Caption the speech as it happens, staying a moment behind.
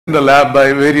in the lab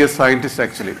by various scientists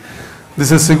actually.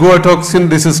 This is ciguatoxin,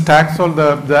 this is Taxol,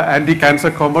 the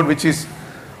anti-cancer compound which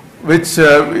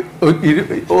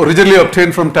originally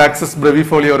obtained from Taxus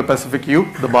brevifolia or Pacific yew,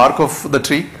 the bark of the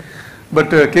tree. But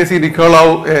Casey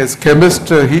Nicolau, as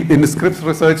chemist, in Scripps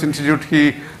Research Institute,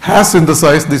 he has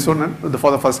synthesized this one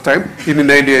for the first time in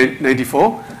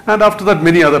 1994, and after that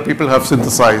many other people have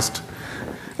synthesized.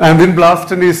 And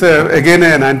vinblastin is again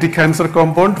an anti-cancer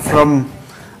compound from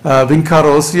Vinca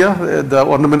rosea, the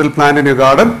ornamental plant in your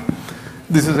garden.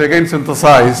 This is again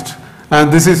synthesized,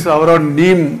 and this is our own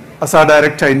neem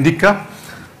azadirachta indica.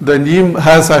 The neem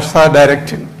has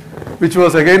azadirachtin, which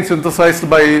was again synthesized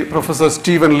by Professor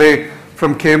Stephen Lay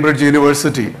from Cambridge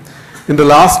University. In the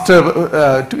last,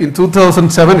 in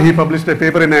 2007, he published a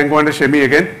paper in Angwanda Shemi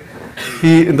again.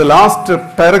 In the last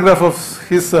paragraph of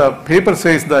his paper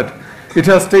says that it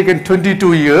has taken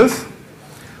 22 years,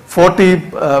 40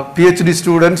 PhD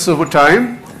students over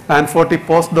time, and 40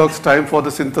 postdocs time for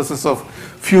the synthesis of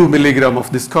few milligram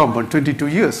of this compound. 22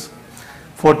 years,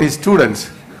 40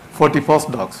 students, 40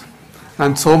 postdocs,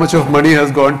 and so much of money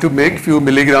has gone to make few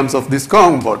milligrams of this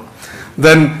compound.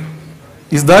 Then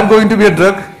is that going to be a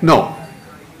drug? No,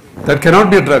 that cannot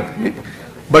be a drug.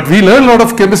 But we learn a lot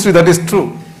of chemistry, that is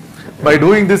true. By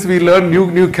doing this we learn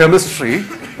new chemistry,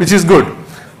 which is good.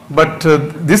 But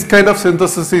this kind of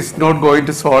synthesis is not going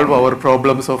to solve our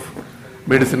problems of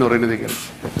medicine or anything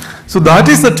else. So that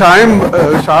is the time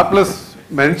Sharpless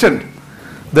mentioned.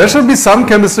 There should be some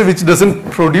chemistry which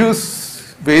doesn't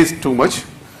produce waste too much,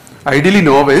 ideally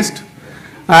no waste,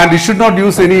 and it should not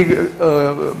use any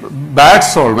bad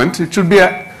solvent. It should be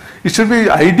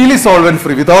ideally solvent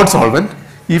free, without solvent.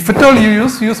 If at all you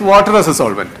use water as a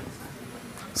solvent.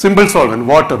 Simple solvent,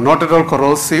 water, not at all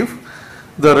corrosive.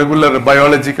 The regular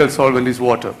biological solvent is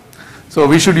water. So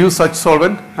we should use such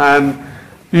solvent, and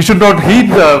you should not heat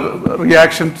the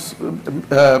reactions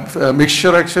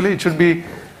mixture actually. It should be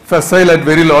facile at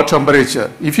very low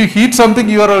temperature. If you heat something,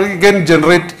 you are again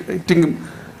generating,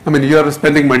 you are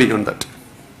spending money on that.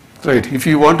 Right? If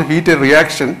you want to heat a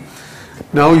reaction,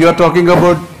 now you are talking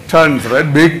about tons,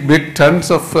 right? Big tons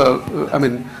of,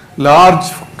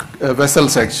 large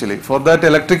vessels actually. For that,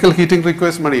 electrical heating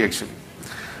requires money actually.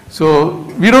 So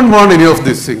we don't want any of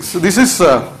these things. So this is,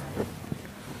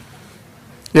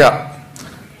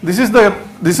 this is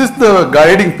the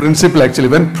guiding principle actually.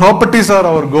 When properties are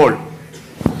our goal,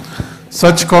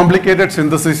 such complicated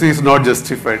synthesis is not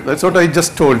justified. That's what I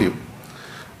just told you.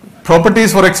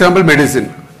 Properties, for example,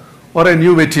 medicine or a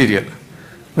new material.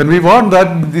 When we want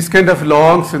that, this kind of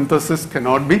long synthesis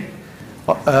cannot be,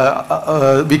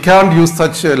 we can't use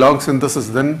such a long synthesis,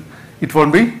 then it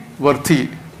won't be worthy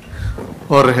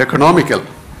or economical.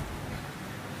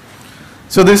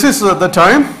 So this is the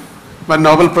time when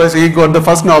Nobel Prize, he got the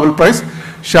first Nobel Prize.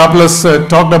 Sharpless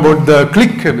talked about the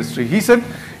click chemistry. He said,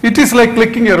 it is like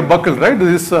clicking your buckle, right?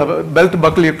 This belt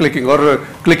buckle you're clicking, or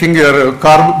clicking your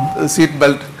car seat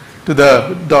belt to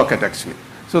the docket actually.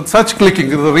 So such clicking,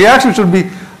 the reaction should be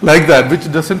like that, which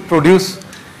doesn't produce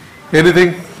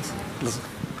anything,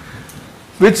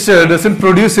 which doesn't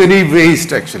produce any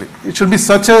waste actually. It should be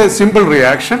such a simple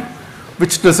reaction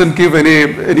which doesn't give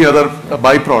any other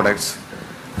byproducts.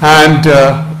 And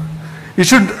it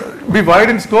should be wide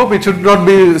in scope. It should not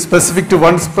be specific to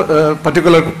one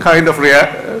particular kind of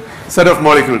set of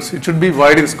molecules. It should be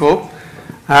wide in scope,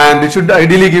 and it should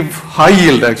ideally give high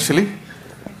yield actually.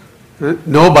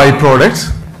 No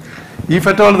byproducts. If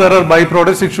at all there are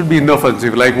byproducts, it should be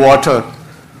inoffensive, like water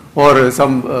or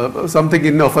something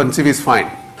inoffensive is fine.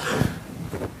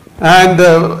 And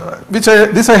this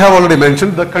I have already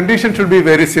mentioned. The condition should be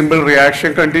very simple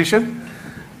reaction condition.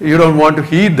 You don't want to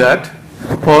heat that,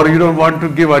 or you don't want to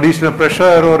give additional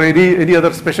pressure or any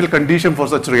other special condition for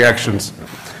such reactions.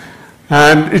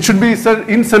 And it should be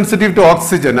insensitive to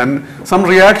oxygen. And some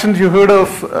reactions you heard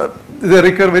of, they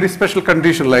require very special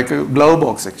condition, like a glove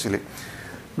box actually.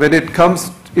 When it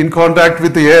comes in contact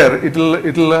with the air,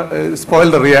 it'll spoil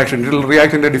the reaction. It'll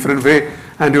react in a different way,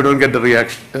 and you don't get the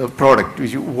reaction product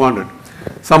which you wanted.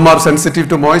 Some are sensitive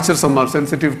to moisture, some are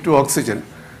sensitive to oxygen.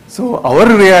 So our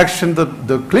reaction,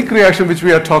 the click reaction which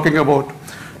we are talking about,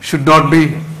 should not be,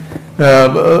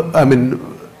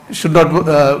 should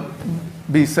not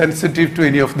be sensitive to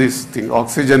any of these things,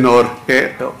 oxygen or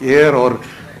air or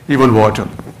even water.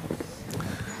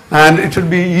 And it should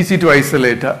be easy to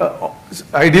isolate.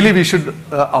 Ideally, we should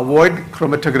avoid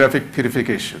chromatographic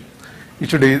purification. It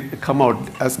should come out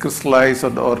as crystallized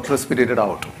or precipitated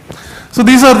out. So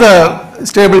these are the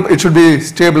stable, it should be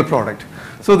stable product.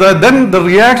 So then the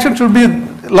reaction should be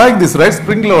like this, right?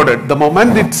 Spring loaded. The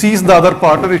moment it sees the other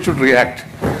partner, it should react.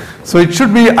 So it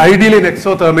should be ideally an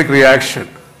exothermic reaction.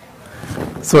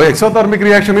 So exothermic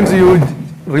reaction means you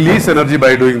release energy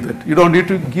by doing that. You don't need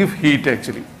to give heat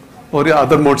actually, or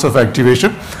other modes of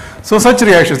activation. So such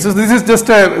reactions, so this is just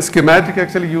a schematic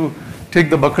actually. You take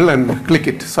the buckle and click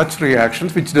it. Such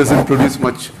reactions which doesn't produce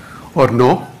much or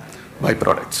no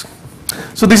byproducts.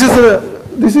 So this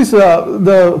is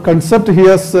the concept he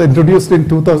has introduced in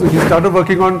 2000. He started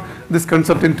working on this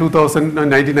concept in 2000,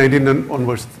 1919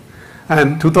 onwards.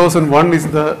 And 2001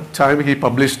 is the time he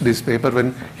published this paper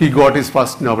when he got his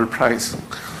first Nobel Prize.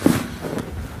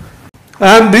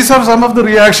 And these are some of the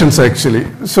reactions actually.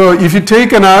 So if you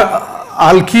take an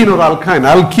alkene or alkyne,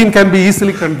 alkene can be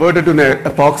easily converted to an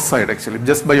epoxide actually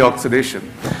just by oxidation.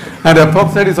 And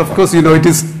epoxide is, of course, you know, it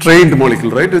is strained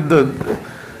molecule, right?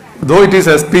 Though it is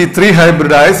sp3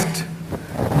 hybridized,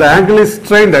 the angle is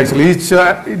strained actually. Each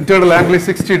internal angle is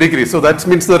 60 degrees. So that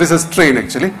means there is a strain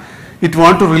actually. It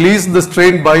wants to release the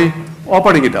strain by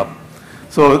opening it up.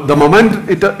 So the moment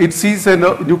it sees a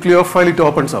nucleophile, it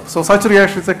opens up. So such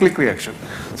reaction is a click reaction.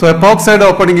 So epoxide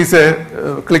opening is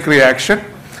a click reaction.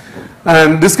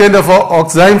 And this kind of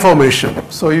oxime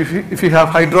formation. So if you have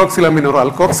hydroxylamine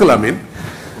or alkoxylamine,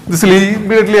 this will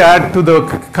immediately add to the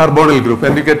carbonyl group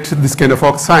and you get this kind of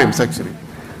oximes actually.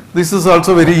 This is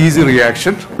also very easy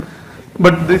reaction,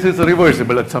 but this is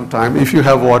reversible at some time if you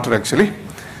have water actually.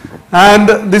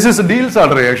 And this is a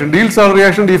Diels-Alder reaction. Diels-Alder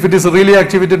reaction, if it is really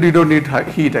activated, you don't need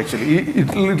heat actually.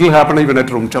 It will happen even at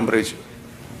room temperature.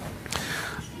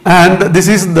 And this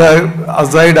is the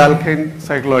azide alkane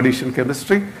cycloaddition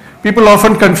chemistry. People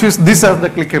often confuse this as the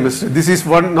click chemistry. This is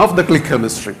one of the click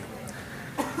chemistry.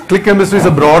 Click chemistry is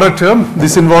a broader term.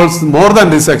 This involves more than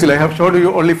this actually. I have showed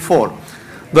you only 4.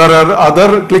 There are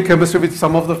other click chemistry which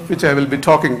which I will be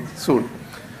talking soon.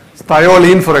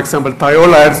 Thiolene, for example,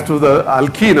 thiol adds to the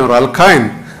alkene or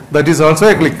alkyne. That is also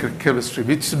a click chemistry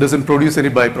which doesn't produce any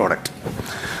byproduct.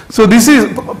 So this is,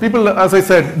 people, as I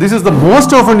said, this is the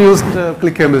most often used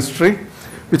click chemistry,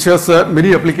 which has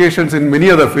many applications in many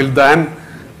other fields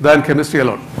than chemistry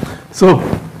alone. So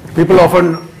people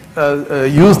often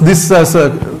use this as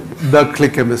the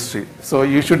click chemistry. So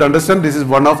you should understand this is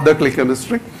one of the click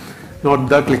chemistry, not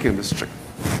the click chemistry.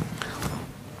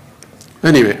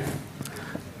 Anyway,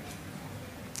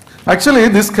 actually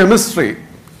this chemistry,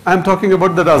 I'm talking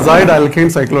about the azide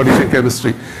alkane cycloaddition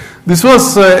chemistry. This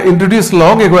was introduced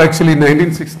long ago actually in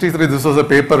 1963. This was a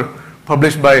paper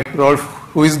published by Prof.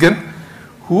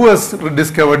 Who has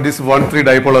discovered this 1,3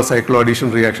 dipolar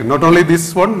cycloaddition reaction. Not only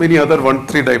this one, many other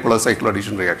 1,3 dipolar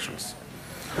cycloaddition reactions.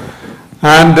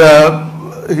 And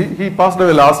he passed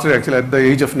away last year actually at the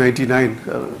age of 99.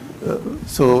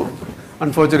 So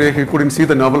unfortunately he couldn't see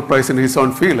the Nobel Prize in his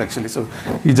own field actually. So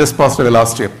he just passed away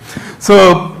last year.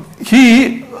 So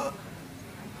he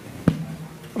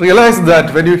realized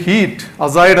that when you heat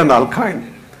azide and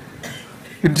alkyne,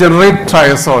 it generates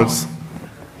triazoles.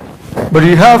 But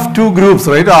you have 2 groups,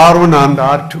 right? R1 and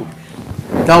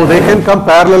R2. Now they can come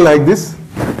parallel like this.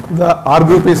 The R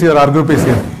group is here, R group is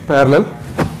here, parallel,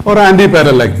 or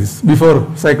anti-parallel like this before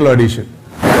cycloaddition.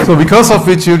 So because of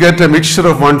which you get a mixture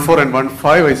of 1,4 and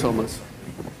 1,5 isomers.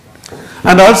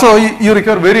 And also you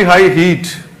require very high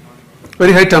heat,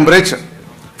 very high temperature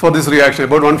for this reaction,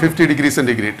 about 150 degrees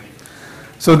centigrade.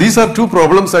 So these are 2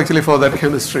 problems actually for that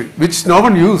chemistry, which no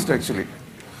one used actually.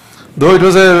 Though it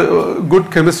was a good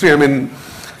chemistry, I mean,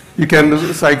 you can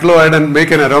cycloadd and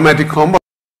make an aromatic compound.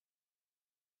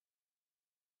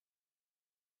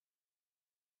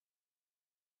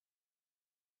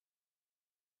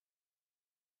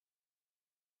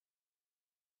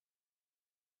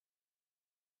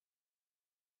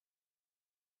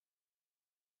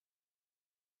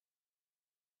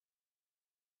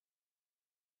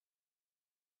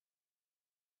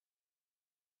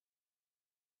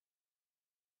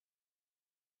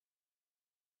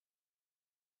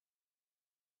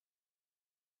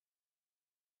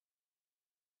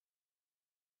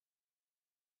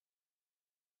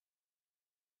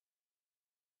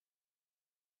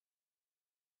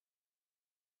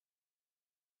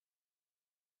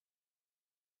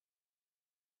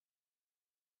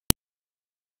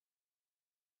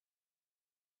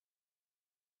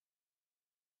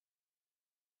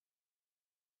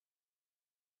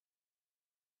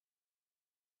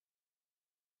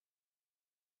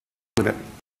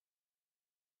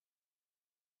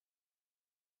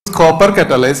 Copper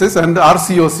catalysis and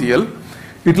RCOCl,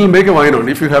 it will make a vinone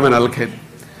if you have an alkane.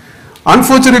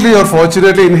 Unfortunately or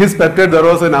fortunately, in his peptide there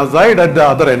was an azide at the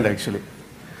other end actually.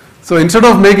 So instead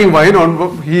of making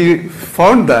vinone, he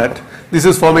found that this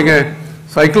is forming a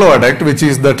cycloadduct, which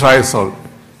is the triazole.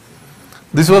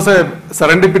 This was a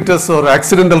serendipitous or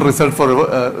accidental result for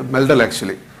Meldal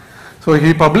actually. So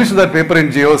he published that paper in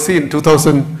JOC in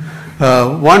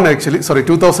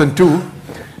 2002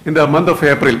 in the month of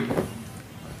April.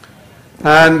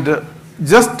 And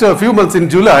just a few months in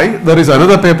July, there is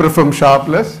another paper from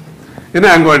Sharpless in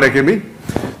Anglo and Chemistry.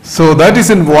 So that is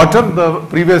in water. The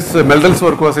previous Meldel's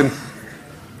work was in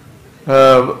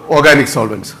organic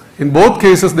solvents. In both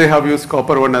cases, they have used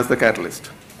copper 1 as the catalyst.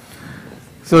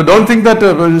 So don't think that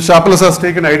Sharpless has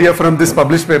taken idea from this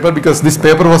published paper, because this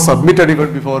paper was submitted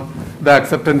even before the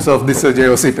acceptance of this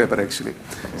JOC paper actually.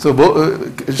 So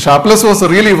Sharpless was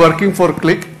really working for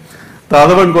Click. The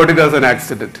other one got it as an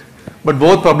accident. But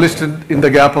both published in the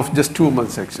gap of just 2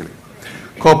 months actually.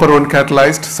 Copper 1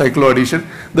 catalyzed cycloaddition.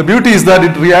 The beauty is that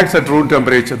it reacts at room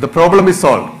temperature. The problem is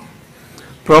solved.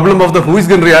 Problem of the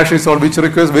Huisgen reaction is solved, which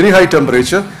requires very high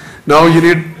temperature. Now you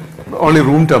need only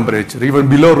room temperature. Even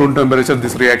below room temperature,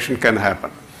 this reaction can happen.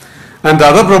 And the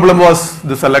other problem was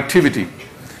the selectivity.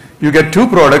 You get two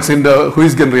products in the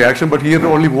Huisgen reaction, but here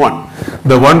only one.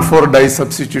 The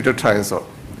 1,4-disubstituted triazole.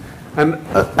 And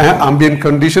ambient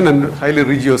condition and highly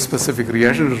regiospecific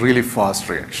reaction is really fast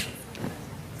reaction.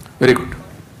 Very good.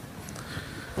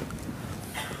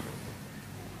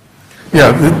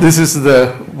 Yeah, this is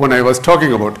the one I was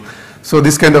talking about. So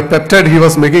this kind of peptide he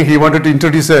was making, he wanted to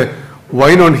introduce a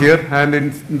wine on here, and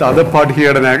in the other part he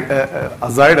had an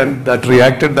azide, and that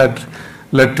reacted, that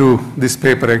led to this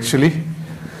paper actually.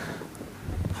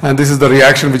 And this is the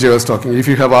reaction which I was talking. If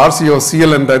you have RC or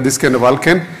Cl and this kind of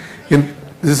alkane,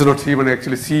 this is not C1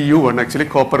 actually, Cu1 actually,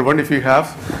 copper 1 if you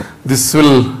have, this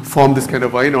will form this kind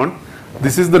of ion.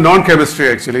 This is the non-chemistry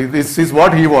actually. This is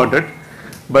what he wanted.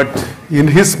 But in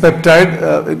his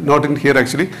peptide, not in here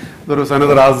actually, there was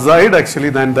another azide actually,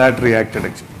 then that reacted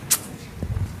actually.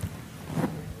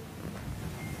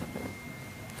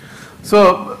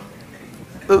 So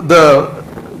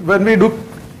when we do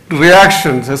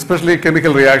reactions, especially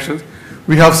chemical reactions,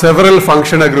 we have several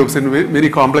functional groups in many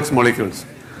complex molecules.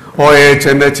 OH,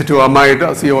 NH2, amide,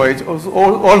 COH,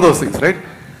 all those things, right?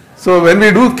 So when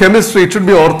we do chemistry, it should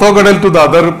be orthogonal to the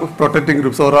other protecting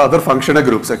groups or other functional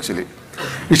groups actually.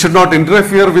 It should not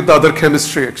interfere with other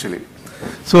chemistry actually.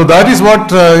 So that is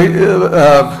what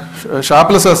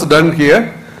Sharpless has done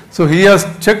here. So he has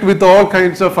checked with all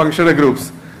kinds of functional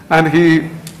groups, and he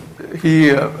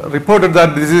reported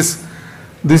that this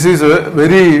is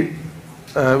very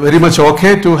much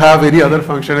okay to have any other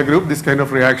functional group, this kind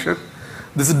of reaction.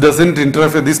 This doesn't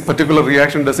interfere, this particular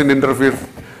reaction doesn't interfere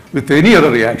with any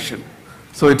other reaction.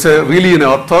 So it's really an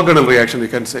orthogonal reaction, you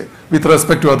can say, with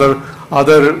respect to other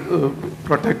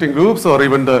protecting groups or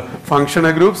even the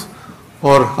functional groups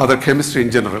or other chemistry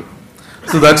in general.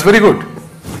 So that's very good.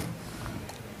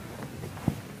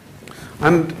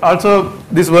 And also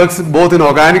this works both in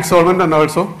organic solvent and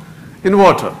also in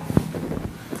water.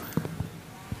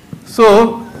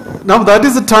 So now that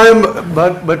is the time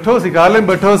Carlin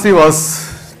Bertozzi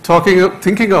was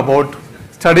thinking about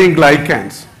studying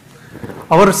glycans.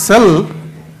 Our cell,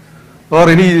 or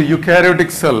any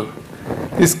eukaryotic cell,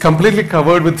 is completely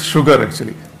covered with sugar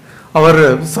actually.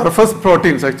 Our surface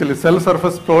proteins, actually cell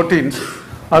surface proteins,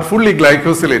 are fully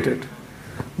glycosylated.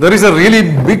 There is a really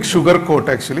big sugar coat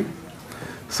actually.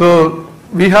 So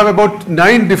we have about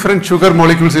 9 different sugar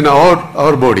molecules in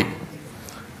our body.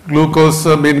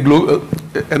 Glucosamine,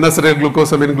 N-acetyl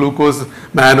glucosamine, glucose,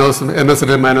 mannose,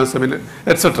 N-acetyl manosamine,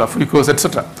 etc., fructose,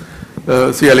 etc.,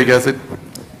 sialic acid,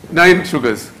 9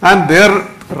 sugars, and their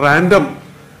random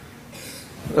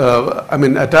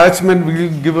attachment will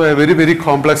give a very, very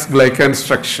complex glycan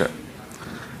structure.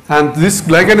 And this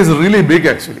glycan is really big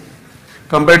actually.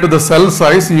 Compared to the cell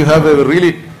size, you have a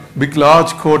really big,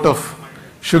 large coat of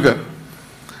sugar.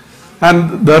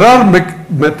 And there are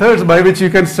methods by which you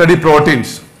can study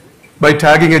proteins. By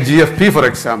tagging a GFP, for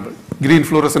example, green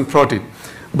fluorescent protein.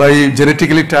 By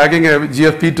genetically tagging a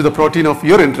GFP to the protein of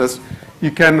your interest, you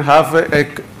can have a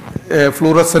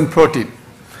fluorescent protein.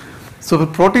 So the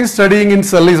protein studying in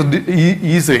cell is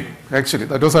easy, actually.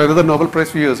 That was another Nobel Prize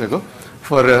a few years ago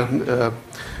for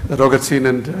Rogatsin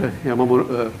and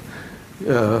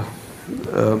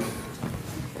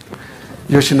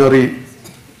Yoshinori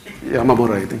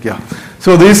Yamamura, I think, yeah.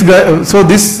 So this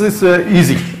is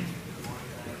easy.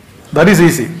 That is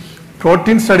easy.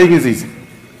 Protein studying is easy.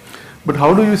 But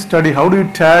how do you study, how do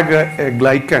you tag a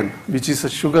glycan, which is a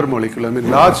sugar molecule,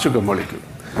 large sugar molecule?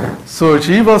 So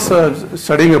she was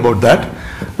studying about that.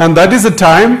 And that is the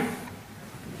time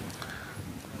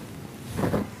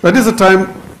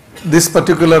this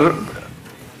particular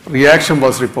reaction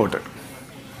was reported.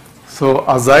 So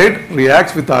azide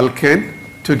reacts with alkane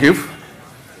to give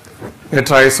a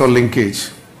triazole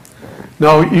linkage.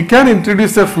 Now you can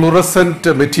introduce a fluorescent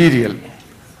material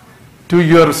to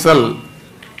your cell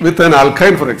with an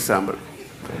alkyne, for example.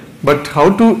 But how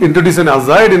to introduce an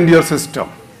azide in your system?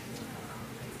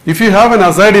 If you have an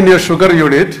azide in your sugar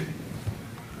unit,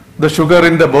 the sugar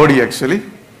in the body actually,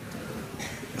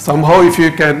 somehow if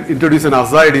you can introduce an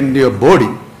azide in your body,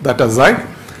 that azide,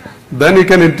 then you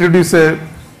can introduce a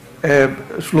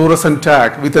fluorescent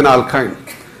tag with an alkyne.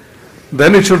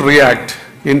 Then it should react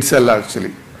in cell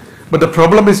actually. But the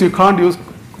problem is you can't use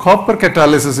copper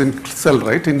catalysis in cell,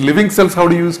 right? In living cells, how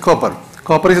do you use copper?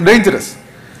 Copper is dangerous.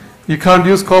 You can't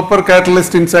use copper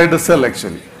catalyst inside the cell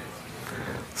actually.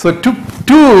 So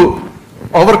to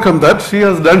overcome that, she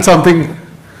has done something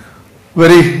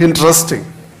very interesting.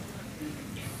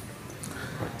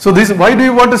 So why do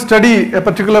you want to study a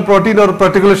particular protein or a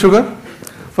particular sugar?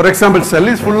 For example, cell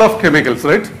is full of chemicals,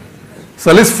 right?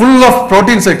 Cell is full of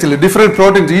proteins actually, different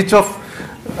proteins. Each of,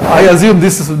 I assume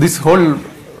this whole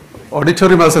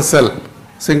auditorium has a cell,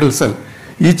 single cell.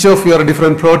 Each of you are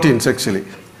different proteins actually.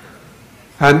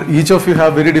 And each of you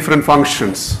have very different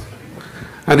functions.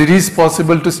 And it is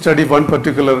possible to study one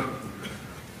particular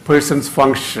person's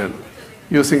function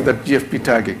using that GFP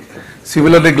tagging.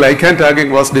 Similarly, glycan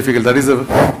tagging was difficult. That is a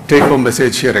take-home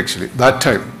message here actually, that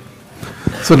time.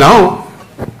 So now,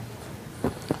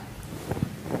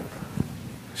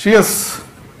 she has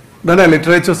done a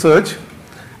literature search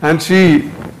and she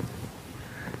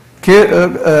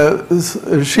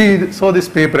saw this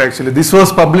paper actually. This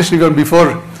was published even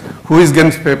before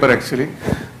Huysgen's paper actually.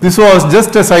 This was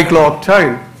just a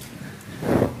cyclooctane.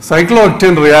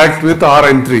 Cyclooctane react with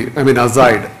RN3, I mean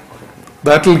azide.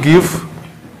 That will give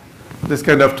this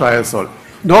kind of triazole.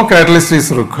 No catalyst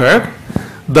is required.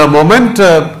 The moment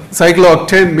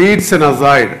cyclooctane meets an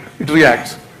azide, it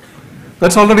reacts.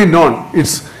 That's already known.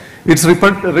 It's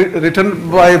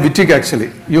written by Wittig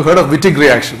actually. You heard of Wittig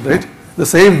reaction, right? The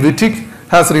same Wittig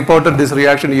has reported this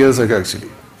reaction years ago actually.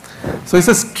 So it's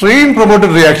a strain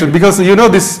promoted reaction because you know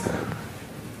this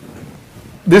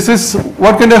is,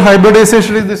 what kind of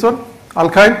hybridization is this one?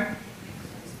 Alkyne?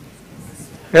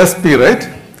 SP, right?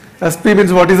 SP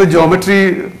means what is the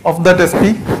geometry of that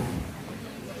SP?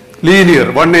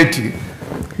 Linear, 180.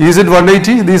 Is it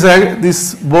 180?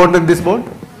 This bond and this bond?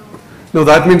 No,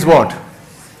 that means what?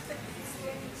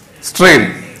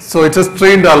 Strain. So it's a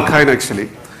strained alkyne actually.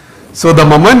 So the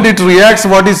moment it reacts,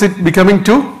 what is it becoming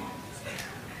to?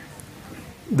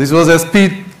 This was SP,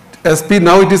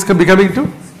 now it is becoming to?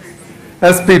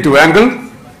 SP2, angle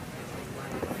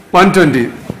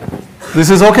 120. This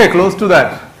is okay, close to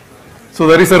that. So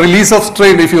there is a release of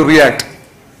strain if you react.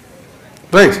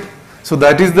 Right? So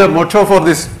that is the motto for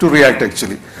this to react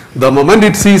actually. The moment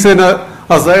it sees an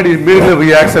azide, it immediately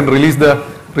reacts and release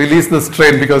the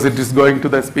strain because it is going to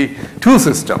the SP2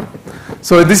 system.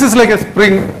 So this is like a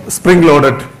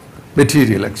spring-loaded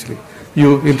material actually.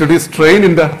 You introduce strain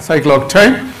in the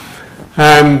cyclooctane,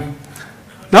 and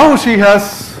now she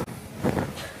has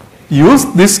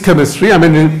used this chemistry, I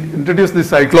mean introduced the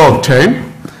cyclooctane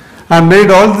and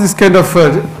made all these kind of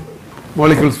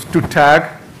molecules to tag.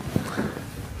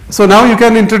 So now you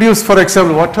can introduce, for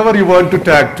example, whatever you want to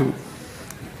tag to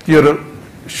your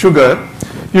sugar,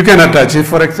 you can attach it.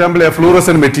 For example, a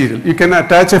fluorescent material, you can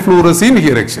attach a fluorescein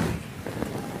here actually.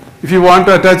 If you want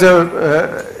to attach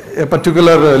a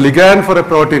particular ligand for a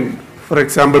protein, for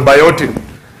example, biotin.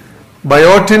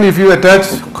 Biotin, if you attach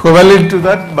covalent to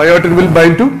that, biotin will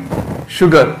bind to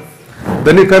sugar.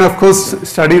 Then you can of course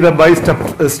study the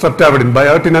streptavidin.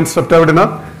 Biotin and streptavidin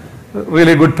are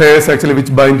really good pairs actually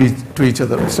which bind to each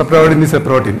other. Streptavidin is a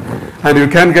protein. And you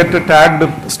can get a tagged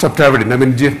streptavidin, I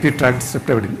mean GFP tagged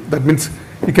streptavidin. That means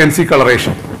you can see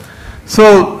coloration.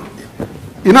 So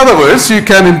in other words, you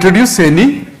can introduce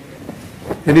any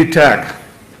tag.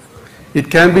 It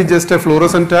can be just a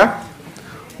fluorescent tag,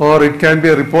 or it can be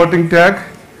a reporting tag,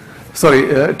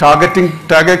 targeting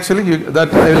tag actually,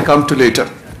 that I will come to later.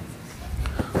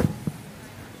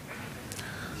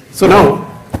 So now,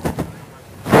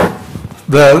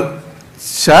 the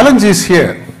challenge is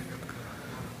here.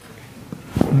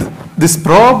 This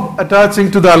probe attaching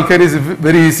to the alkyne is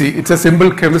very easy. It's a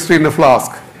simple chemistry in a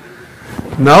flask.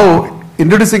 Now,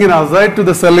 introducing an azide to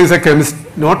the cell is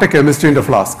not a chemistry in a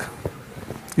flask.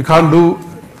 You can't do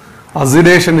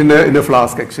azidation in a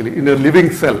flask actually, in a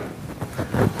living cell.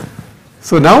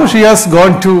 So now she has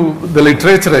gone to the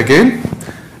literature again.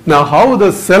 Now how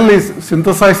the cell is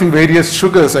synthesizing various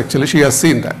sugars actually, she has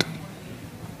seen that.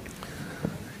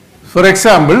 For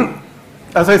example,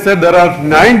 as I said, there are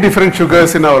 9 different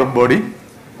sugars in our body.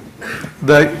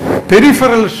 The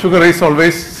peripheral sugar is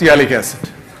always sialic acid.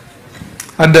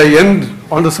 At the end,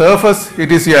 on the surface,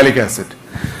 it is sialic acid.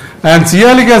 And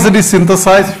sialic acid is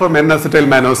synthesized from N-acetyl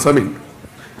manosamine.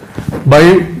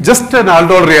 by just an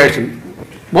aldol reaction.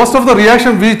 Most of the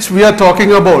reaction which we are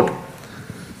talking about,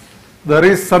 there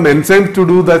is some enzyme to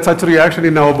do that such reaction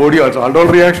in our body also.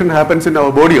 Aldol reaction happens in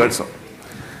our body also.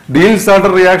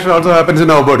 Diels-Alder reaction also happens in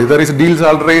our body. There is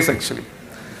Diels-Alderase actually.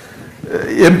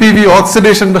 MPV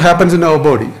oxidation happens in our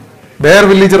body.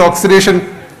 Baeyer-Villiger oxidation,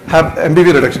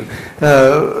 MPV reduction.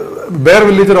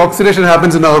 Baeyer-Villiger oxidation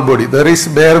happens in our body. There is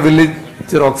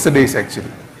Baeyer-Villiger oxidase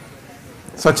actually.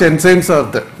 Such enzymes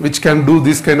are there which can do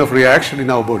this kind of reaction in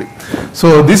our body.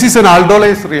 So this is an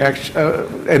aldolase reaction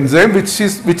enzyme which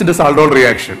does aldol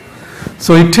reaction.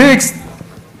 So it takes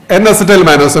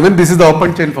N-acetyl-mannose. This is the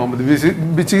open chain form,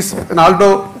 which is an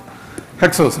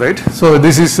aldohexose, right? So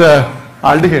this is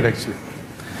aldehyde actually,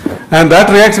 and that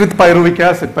reacts with pyruvic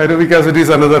acid. Pyruvic acid is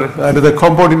another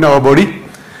compound in our body,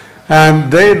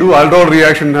 and they do aldol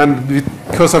reaction, and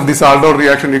because of this aldol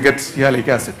reaction you get sialic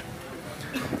acid.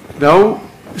 Now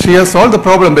she has solved the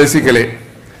problem basically.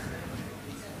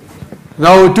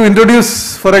 Now to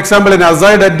introduce, for example, an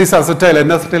azide at this acetyl,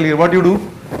 N-acetyl here, what you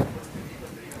do?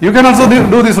 You can also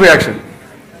do this reaction.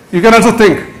 You can also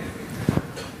think,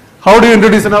 how do you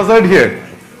introduce an azide here?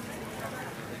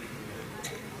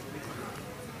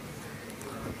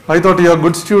 I thought you are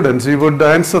good students, you would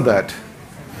answer that.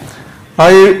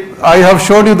 I have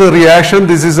shown you the reaction.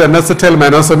 This is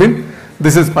N-acetyl-mannose.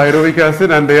 This is pyruvic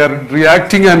acid, and they are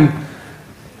reacting and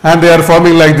they are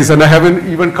forming like this. And I haven't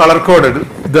even color coded.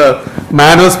 The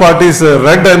mannose part is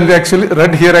red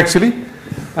here actually,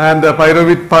 and the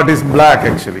pyruvic part is black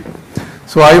actually.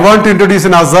 So I want to introduce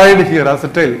an azide here,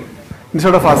 acetyl.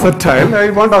 Instead of acetyl,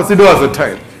 I want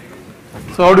acidoacetyl.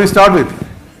 So how do we start with?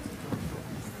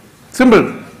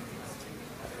 Simple.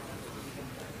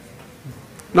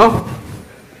 No?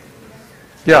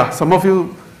 Yeah, some of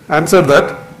you answered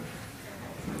that.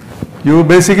 You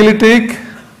basically take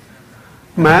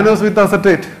mannose with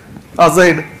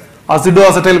azide,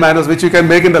 acidoacetyl-mannose, which you can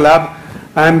make in the lab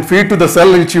and feed to the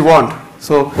cell which you want.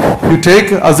 So you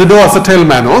take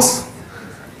acidoacetyl-mannose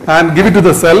and give it to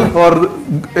the cell, or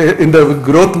in the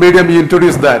growth medium you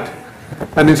introduce that,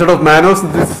 and instead of mannose,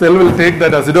 this cell will take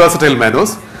that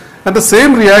acidoacetyl-mannose, and the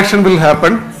same reaction will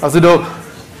happen.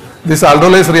 This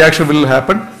aldolase reaction will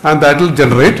happen, and that will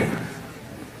generate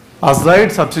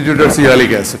azide substituted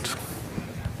sialic acid.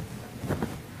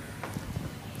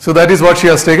 So that is what she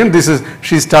has taken.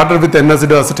 She started with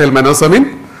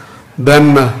N-acidoacetyl-mannose,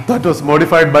 then that was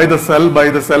modified by the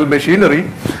cell machinery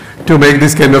to make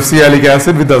this kind of sialic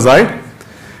acid with azide.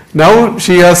 Now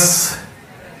she has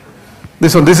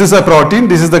this one. This is a protein.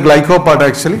 This is the glyco part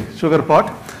actually, sugar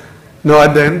part. Now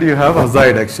at the end you have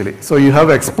azide actually. So you have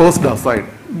exposed azide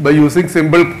by using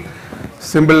simple.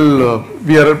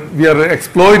 We are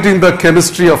exploiting the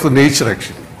chemistry of the nature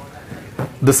actually,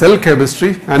 the cell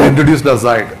chemistry, and introduced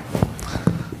azide.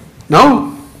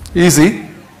 Now easy.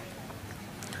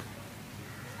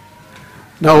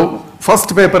 Now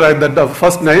first paper,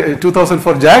 first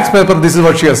 2004 Jack's paper, this is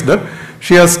what she has done.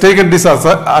 She has taken this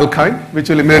alkyne, which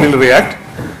will immediately react,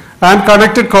 and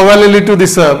connected covalently to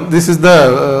this. This is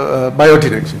the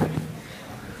biotin actually.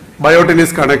 Biotin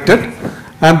is connected,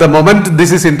 and the moment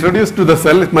this is introduced to the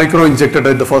cell, it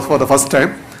micro-injected for the first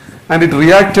time, and it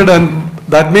reacted, and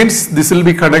that means this will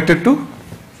be connected to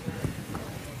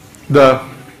the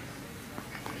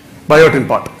biotin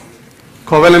part,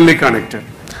 covalently connected.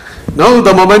 Now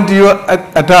the moment you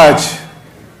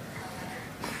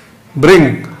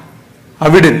bring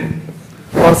avidin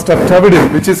or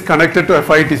streptavidin, which is connected to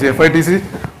FITC. FITC,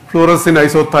 fluorescein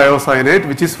isothiocyanate,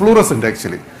 which is fluorescent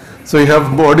actually. So you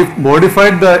have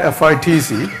modified the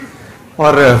FITC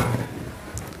or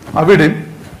avidin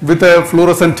with a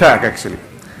fluorescent tag actually.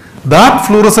 That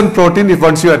fluorescent protein, if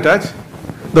once you attach,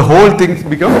 the whole thing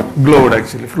becomes glowed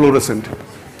actually, fluorescent.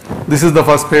 This is the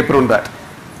first paper on that.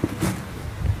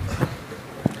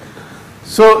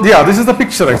 So yeah, this is the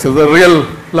picture actually, the real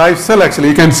live cell actually.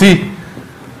 You can see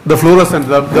the fluorescent,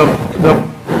 the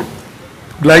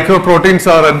glycoproteins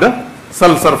are at the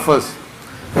cell surface.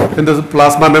 In the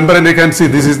plasma membrane you can see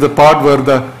this is the part where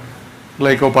the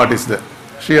glyco part is there.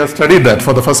 She has studied that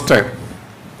for the first time.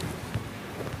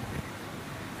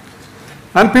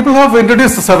 And people have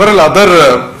introduced several other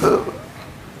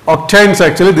octines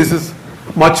actually. This is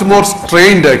much more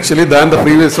strained actually than the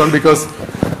previous one, because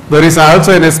there is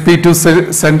also an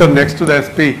sp2 center next to the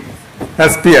sp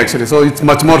actually. So it's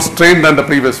much more strained than the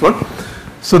previous one.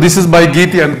 So this is by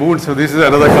Geethy and Boone. So this is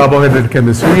another carbohydrate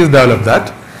chemistry. He has developed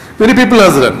that. Many people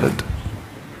have done it.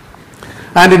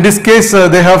 And in this case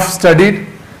they have studied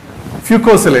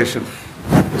fucosylation.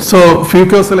 So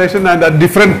fucosylation, and at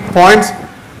different points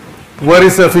where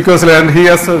is fucosylation? And he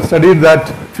has studied that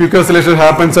fucosylation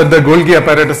happens at the Golgi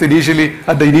apparatus initially,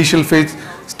 at the initial phase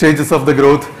stages of the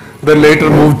growth, then later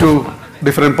move to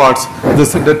different parts.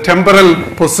 The temporal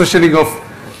positioning of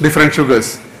different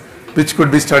sugars, which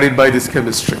could be studied by this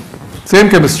chemistry. Same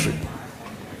chemistry.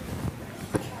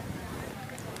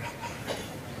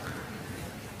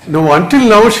 Now, until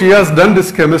now, she has done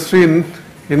this chemistry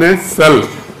in a cell,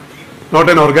 not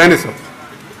an organism.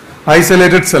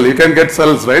 Isolated cell, you can get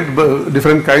cells, right?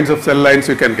 Different kinds of cell lines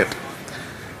you can get.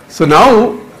 So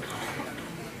now,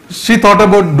 she thought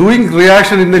about doing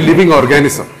reaction in a living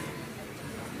organism.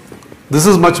 This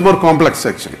is much more complex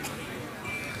actually.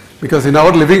 Because in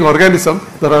our living organism,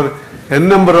 there are n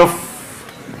number of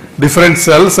different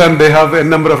cells and they have n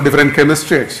number of different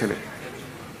chemistry actually.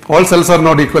 All cells are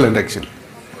not equivalent actually.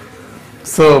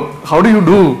 So how do you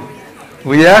do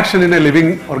reaction in a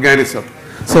living organism?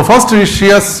 So first she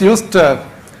has used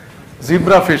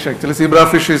zebrafish actually.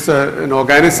 Zebrafish is an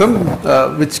organism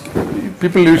which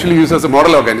people usually use as a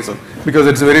model organism because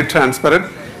it's very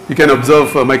transparent. You can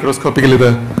observe microscopically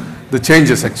the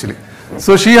changes actually.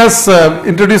 So she has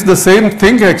introduced the same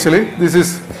thing actually. This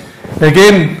is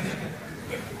again,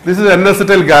 this is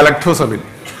N-acetyl galactosamine.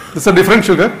 This is a different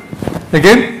sugar.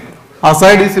 Again,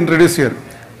 azide is introduced here.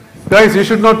 Guys, you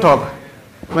should not talk.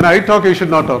 When I talk, you should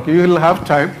not talk. You will have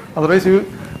time. Otherwise, you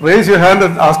raise your hand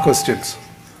and ask questions.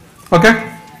 Okay?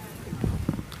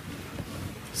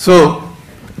 So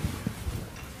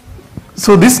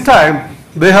this time,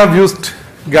 they have used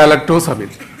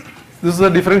galactosamine. This is a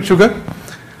different sugar.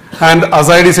 And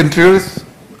azide is introduced.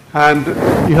 And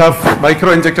you have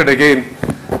micro-injected again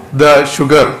the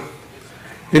sugar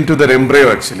into the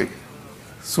embryo actually.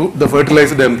 So the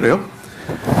fertilized embryo.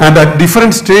 And at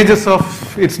different stages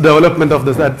of its development of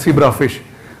that zebrafish,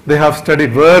 they have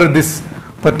studied where this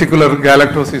particular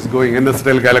galactose is going,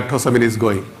 N-acetyl galactosamine is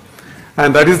going.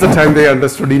 And that is the time they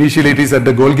understood. Initially it is at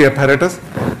the Golgi apparatus,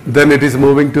 then it is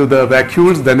moving to the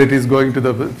vacuoles, then it is going to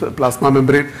the plasma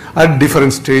membrane at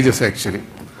different stages actually.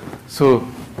 So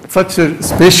such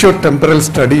spatio-temporal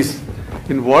studies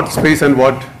in what space and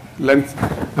what length,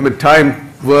 time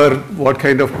where what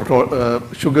kind of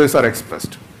sugars are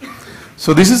expressed.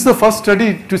 So this is the first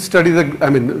study to study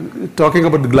talking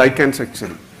about the glycans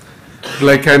actually.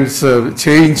 Glycans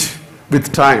change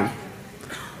with time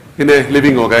in a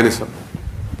living organism.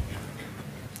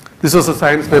 This was a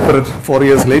science paper 4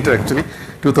 years later actually,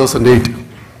 2008.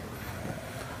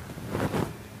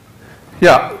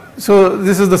 Yeah, so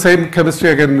this is the same chemistry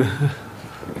again.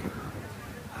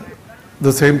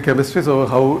 The same chemistry, so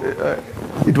how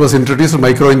it was introduced,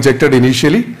 micro-injected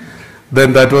initially.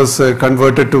 Then that was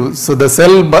converted to, so the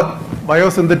cell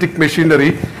biosynthetic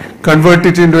machinery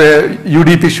converted into a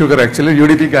UDP sugar actually,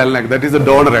 UDP galanac, that is the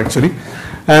donor actually.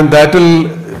 And that will,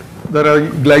 there are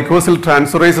glycosyl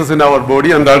transferases in our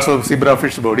body and also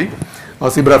zebrafish body or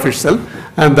zebrafish cell.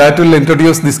 And that will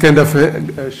introduce this kind of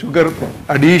sugar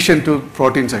addition to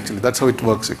proteins actually. That's how it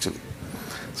works actually.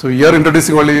 So you are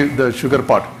introducing only the sugar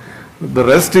part. The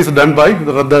rest is done by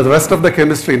the rest of the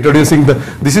chemistry, introducing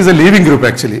this is a leaving group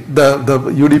actually, the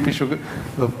UDP sugar,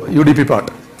 UDP part.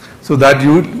 So that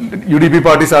UDP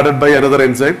part is added by another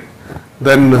enzyme.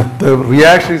 Then the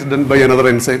reaction is done by another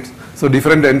enzyme. So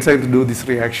different enzymes do this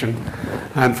reaction.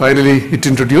 And finally it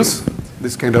introduces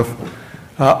this kind of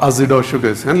acido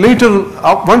sugars. And later,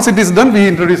 once it is done, we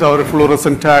introduce our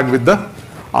fluorescent tag with the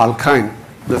alkyne,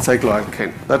 the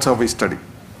cycloalkyne. That's how we study.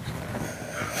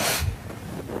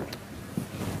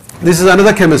 This is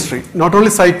another chemistry, not only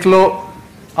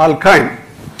cycloalkyne.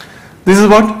 This is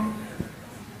what?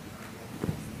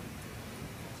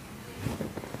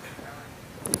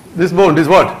 This bond is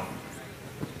what?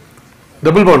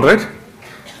 Double bond, right?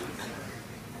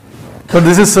 But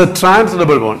this is a trans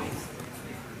double bond.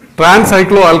 Trans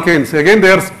cycloalkanes, again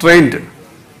they are strained.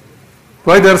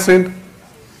 Why they are strained?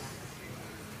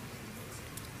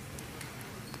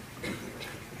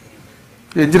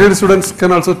 Engineering students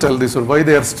can also tell this one, why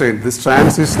they are strained. This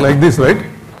trans is like this, right?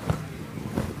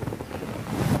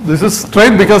 This is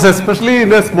strained because especially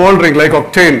in a small ring like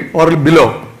octane or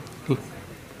below,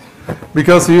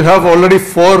 because you have already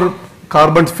 4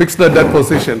 carbons fixed at that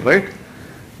position, right?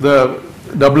 The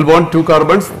double bond 2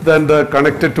 carbons, then the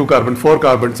connected 2 carbons, 4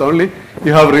 carbons only.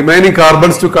 You have remaining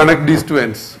carbons to connect these 2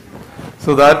 ends.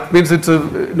 So that means it's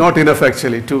not enough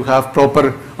actually to have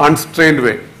proper unstrained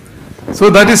way.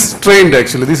 So that is strained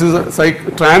actually. This is a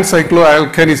trans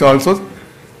cycloalkane is also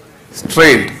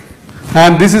strained.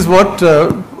 And this is what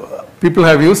people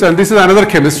have used. And this is another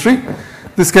chemistry.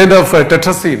 This kind of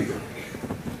tetracene.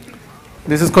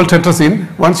 This is called tetracene.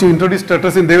 Once you introduce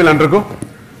tetracene, they will undergo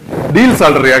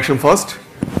Diels-Alder reaction first.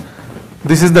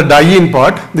 This is the diene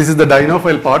part, this is the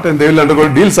dienophile part, and they will undergo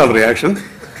Diels-Salt reaction.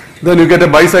 Then you get a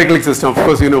bicyclic system, of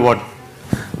course you know what.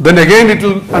 Then again it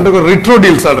will undergo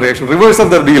retro-Diels-Salt reaction, reverse of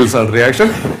the Diels-Salt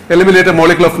reaction, eliminate a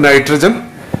molecule of nitrogen,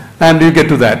 and you get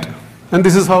to that. And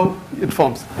this is how it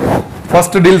forms.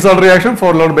 First Diels-Salt reaction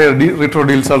followed by a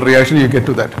retro-Diels-Salt reaction, you get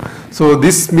to that. So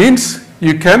this means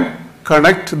you can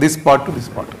connect this part to this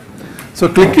part. So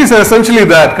click is essentially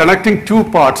that, connecting two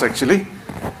parts actually.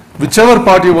 Whichever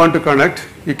part you want to connect,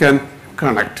 you can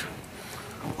connect.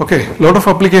 Okay, lot of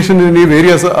application in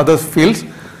various other fields,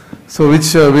 so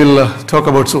which we'll talk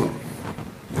about soon.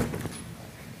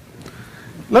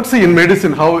 Let's see in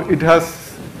medicine how it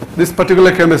has this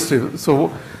particular chemistry.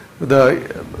 So at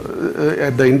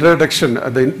the introduction,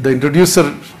 the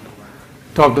introducer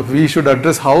talked of we should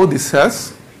address how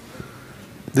this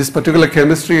particular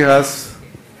chemistry has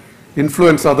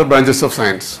influenced other branches of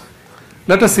science.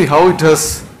 Let us see how it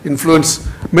has influenced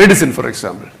medicine, for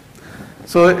example.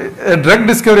 So a drug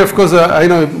discovery, of course, I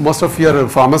know most of you are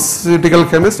pharmaceutical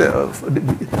chemists,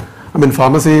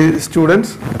 pharmacy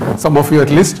students, some of you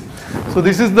at least. So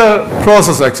this is the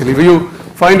process actually. You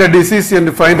find a disease and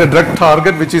you find a drug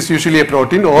target, which is usually a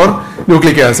protein or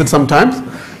nucleic acid sometimes.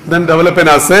 Then develop an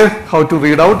assay, how to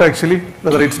read out actually,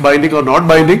 whether it's binding or not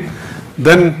binding.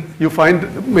 Then you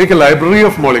make a library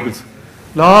of molecules.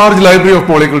 Large library of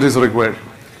molecules is required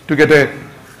to get a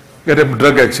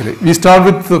drug actually. We start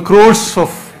with the crores of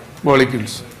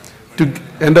molecules to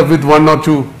end up with one or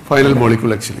two final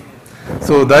molecule actually.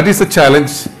 So that is a challenge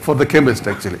for the chemist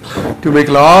actually, to make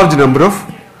large number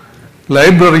of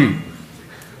library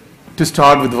to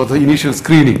start with for the initial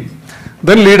screening.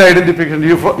 Then lead identification,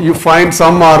 you find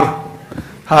some are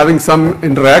having some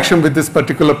interaction with this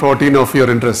particular protein of your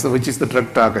interest, which is the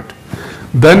drug target.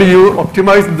 Then you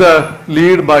optimize the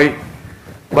lead by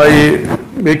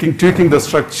tweaking the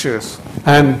structures,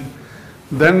 and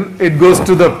then it goes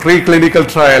to the preclinical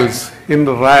trials in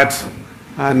the rats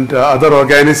and other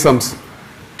organisms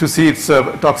to see its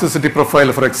toxicity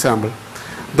profile, for example.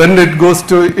 Then it goes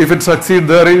to, if it succeeds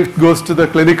there, it goes to the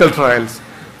clinical trials.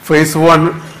 Phase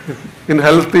 1 in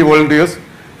healthy volunteers,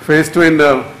 phase 2 in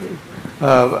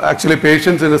actually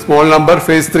patients in a small number,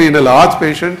 phase 3 in a large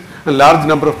patient, a large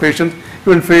number of patients,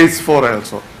 even phase 4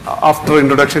 also, after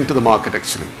introduction to the market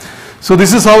actually. So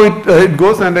this is how it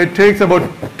goes, and it takes about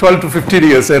 12 to 15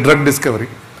 years, a drug discovery.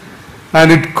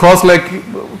 And it costs like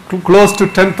close to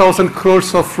 10,000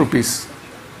 crores of rupees.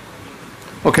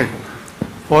 Okay.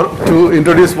 To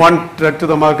introduce one drug to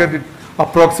the market, it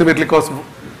approximately costs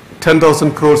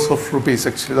 10,000 crores of rupees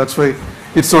actually. That's why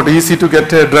it's not easy to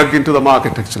get a drug into the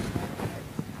market actually.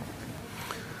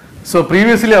 So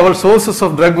previously our sources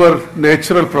of drug were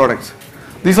natural products.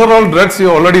 These are all drugs you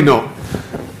already know.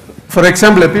 For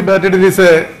example, epibetadine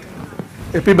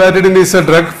is a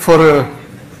drug for,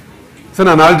 it's an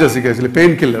analgesic actually,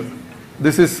 painkiller.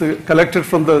 This is collected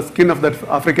from the skin of that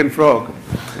African frog.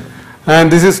 And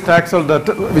this is Taxol,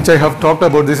 which I have talked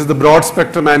about. This is the broad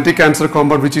spectrum anti-cancer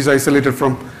compound which is isolated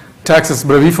from Taxus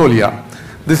brevifolia.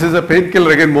 This is a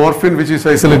painkiller, again morphine, which is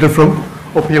isolated from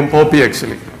opium poppy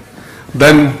actually.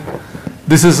 Then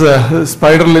this is a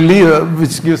spider lily,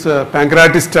 which gives a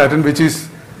pancreatistatin, which is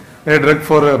a drug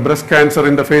for breast cancer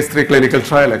in the phase 3 clinical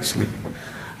trial actually.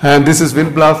 And this is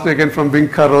Vinblast again from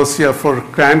Vinca rosea for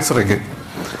cancer again.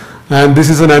 And this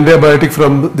is an antibiotic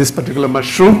from this particular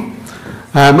mushroom.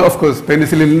 And of course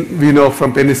penicillin we know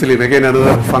from penicillin, again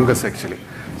another fungus actually.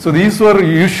 So these were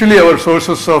usually our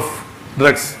sources of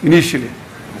drugs initially.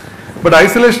 But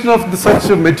isolation of such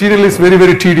a material is very,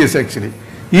 very tedious actually.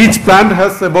 Each plant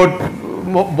has about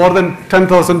more than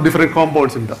 10,000 different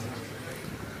compounds in them,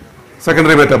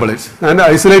 secondary metabolites, and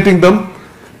isolating them,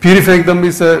 purifying them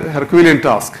is a Herculean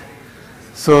task.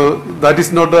 So that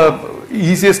is not the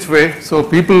easiest way. So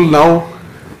people now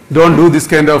don't do this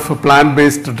kind of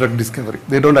plant-based drug discovery.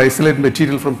 They don't isolate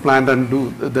material from plant and do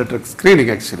the drug screening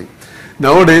actually.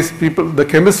 Nowadays the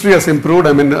chemistry has improved.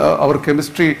 Our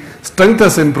chemistry strength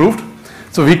has improved.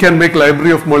 So we can make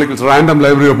library of molecules, random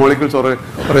library of molecules, or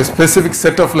a specific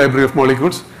set of library of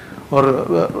molecules,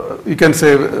 or you can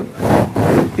say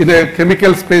in a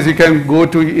chemical space you can go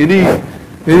to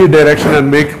any direction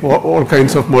and make all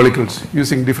kinds of molecules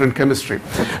using different chemistry.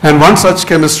 And one such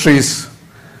chemistry is,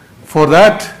 for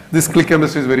that, this click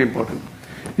chemistry is very important.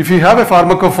 If you have a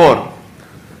pharmacophore,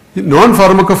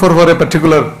 non-pharmacophore for a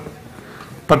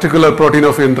particular protein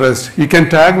of interest, you can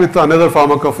tag with another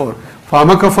pharmacophore.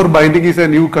 Pharmacophore binding is a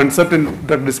new concept in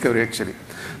drug discovery actually.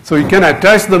 So you can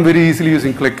attach them very easily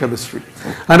using click chemistry.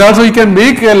 And also you can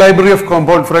make a library of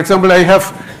compound. For example, I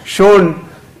have shown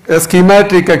a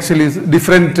schematic actually,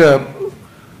 different 5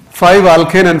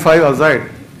 alkane and 5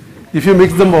 azide. If you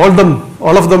mix them,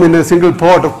 all of them in a single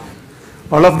pot,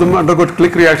 all of them undergo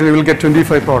click reaction, you will get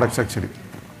 25 products actually.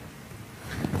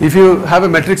 If you have a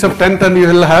matrix of 10, then you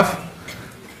will have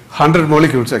 100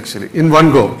 molecules actually in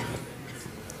one go.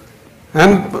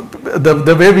 And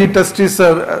the way we test is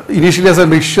initially as a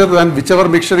mixture, and whichever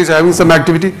mixture is having some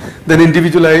activity, then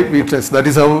individually we test. That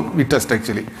is how we test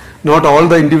actually. Not all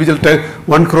the individual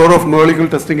 1 crore of molecule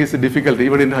testing is difficult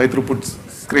even in high throughput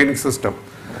screening system.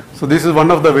 So this is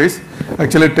one of the ways.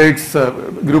 Actually it takes a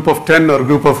group of 10 or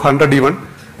group of 100 even,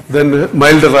 then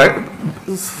mild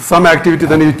some activity,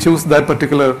 then you choose that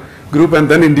particular group and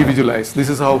then individualize. This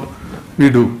is how we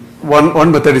do.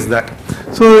 One method is that.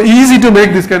 So easy to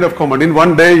make this kind of compound. In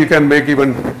one day you can make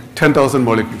even 10,000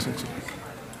 molecules actually.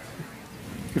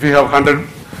 If you have 100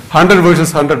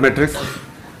 versus 100 matrix,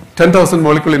 10,000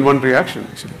 molecule in one reaction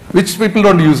actually, which people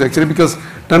don't use actually because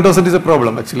 10,000 is a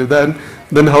problem actually. Then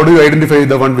how do you identify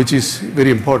the one which is very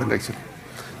important actually?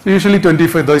 So usually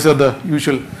 25, those are the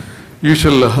usual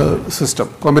system,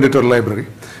 combinatorial library.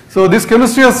 So this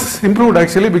chemistry has improved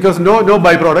actually because no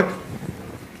byproduct.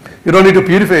 You don't need to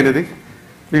purify anything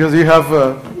because you have,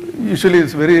 usually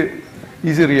it's very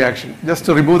easy reaction. Just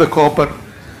to remove the copper,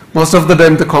 most of the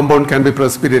time the compound can be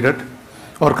precipitated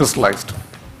or crystallized.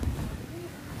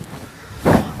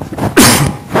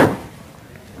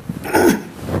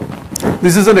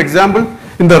 This is an example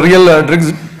in the real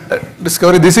drugs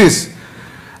discovery. This is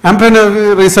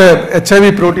amprenavir is a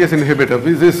HIV protease inhibitor.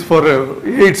 This is for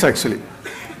AIDS actually.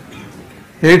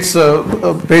 AIDS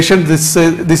patient, this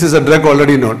is a drug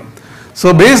already known.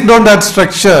 So based on that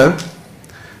structure,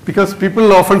 because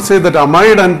people often say that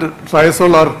amide and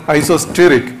triazole are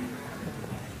isosteric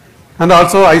and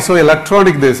also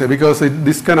isoelectronic they say, because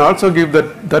this can also give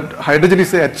that hydrogen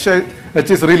is H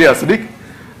is really acidic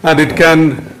and it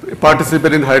can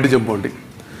participate in hydrogen bonding.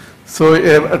 So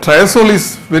a triazole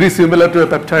is very similar to a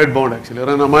peptide bond actually, or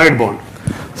an amide bond.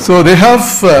 So they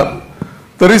have,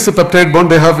 there is a peptide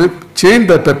bond, they have changed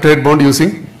the peptide bond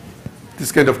using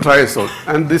this kind of triazole.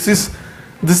 And this is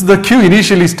the Q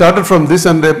initially started from this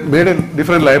and they made a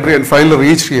different library and finally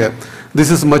reached here. This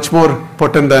is much more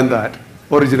potent than that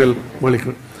original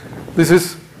molecule. This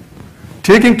is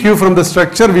taking Q from the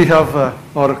structure. We have,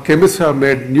 our chemists have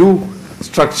made new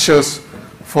structures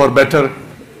for better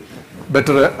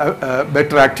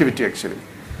activity actually.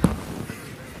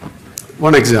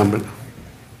 One example.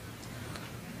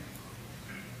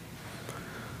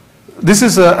 This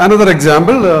is another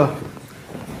example.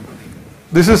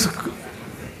 This is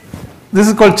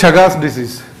called Chagas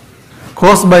disease,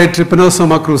 caused by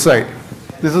Trypanosoma cruzi.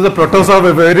 This is a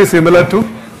protozoa very similar to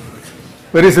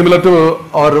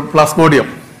our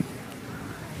Plasmodium.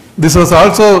 This was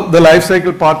also the life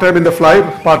cycle part-time in the fly,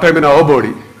 part-time in our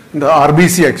body, in the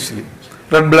RBC actually,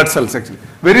 red blood cells actually.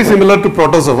 Very similar to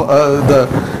protozoa,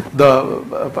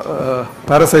 the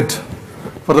parasite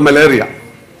for the malaria,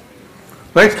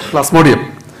 right?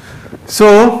 Plasmodium.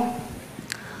 So,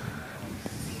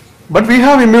 but we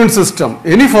have immune system.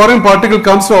 Any foreign particle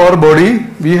comes to our body,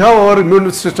 we have our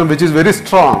immune system which is very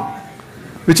strong,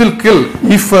 which will kill.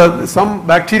 If some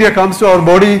bacteria comes to our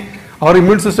body, our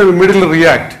immune system immediately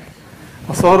react.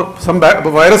 So some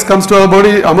virus comes to our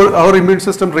body, our immune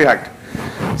system react.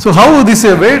 So how this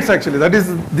evades actually, that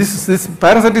is, this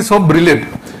parasite is so brilliant.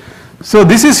 So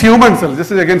this is human cell,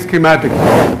 this is again schematic.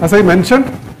 As I mentioned,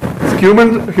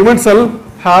 human cell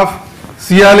have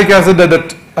sialic acid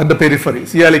at the periphery,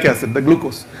 sialic acid, the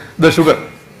glucose, the sugar.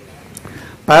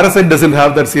 Parasite doesn't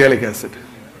have that sialic acid.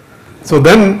 So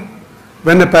then,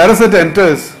 when a parasite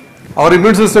enters, our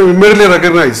immune system immediately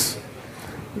recognizes,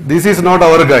 this is not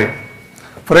our guy.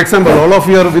 For example, all of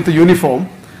you are with a uniform.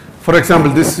 For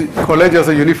example, this college has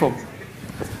a uniform.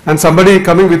 And somebody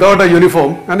coming without a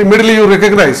uniform, and immediately you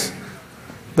recognize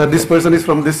that this person is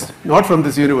from this, not from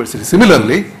this university.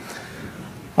 Similarly,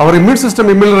 our immune system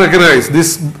immediately recognizes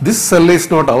this cell is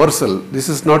not our cell, this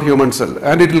is not human cell,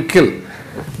 and it will kill.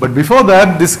 But before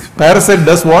that, this parasite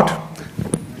does what?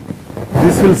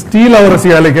 This will steal our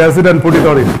sialic acid and put it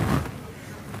on it.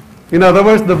 In other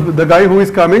words, the guy who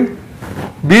is coming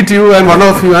beat you and one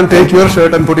of you and take your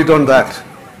shirt and put it on that.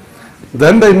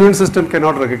 Then the immune system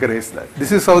cannot recognize that.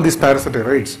 This is how this parasite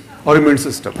evades our immune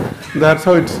system. That's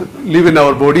how it lives in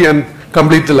our body and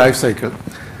complete the life cycle.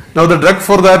 Now the drug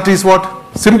for that is what?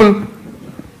 Simple.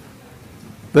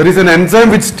 There is an enzyme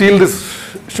which steals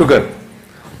this sugar.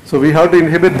 So we have to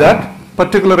inhibit that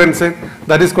particular enzyme.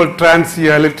 That is called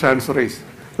trans-sialyl transferase.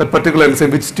 That particular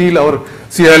enzyme which steals our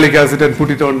sialic acid and put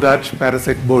it on that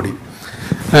parasite body.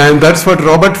 And that's what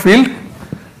Robert Field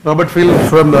Robert Field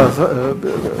from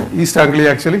East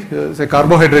Anglia actually, is a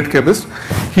carbohydrate chemist.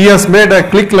 He has made a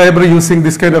click library using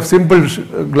this kind of simple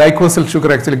glycosyl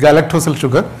sugar, actually galactosyl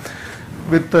sugar,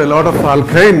 with a lot of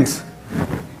alkynes.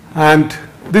 And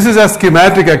this is a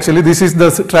schematic actually. This is the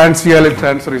trans-sialyl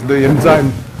transferase, the enzyme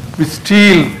which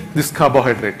steal this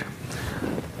carbohydrate.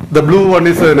 The blue one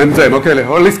is an enzyme, okay,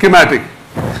 only schematic.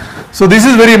 So this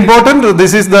is very important.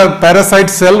 This is the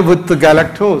parasite cell with the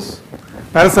galactose.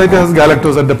 Parasite has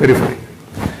galactose at the periphery.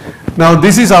 Now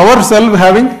this is our cell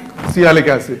having sialic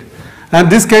acid. And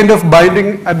this kind of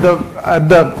binding at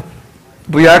the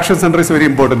reaction center is very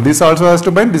important. This also has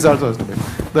to bind, this also has to bind.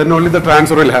 Then only the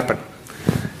transfer will happen.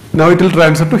 Now it will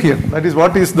transfer to here. That is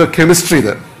what is the chemistry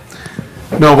there.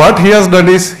 Now what he has done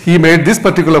is he made this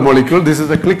particular molecule. This is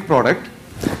a click product.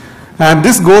 And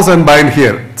this goes and bind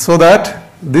here so that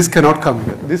this cannot come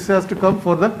here. This has to come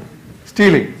for the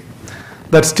stealing.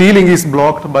 That stealing is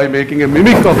blocked by making a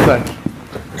mimic of that.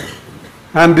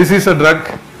 And this is a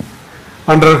drug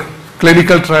under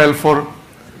clinical trial for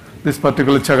this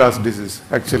particular Chagas disease,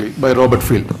 actually, by Robert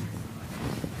Field.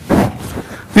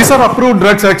 These are approved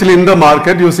drugs actually in the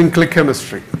market using click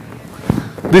chemistry.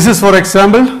 This is, for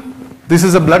example, this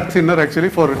is a blood thinner actually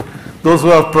for those who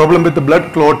have problem with the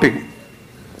blood clotting.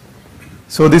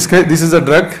 So this is a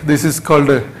drug. This is called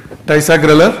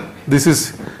tisagrelor. This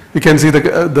is, you can see the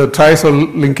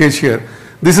triazole linkage here.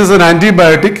 This is an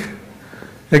antibiotic.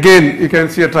 Again, you can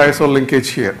see a triazole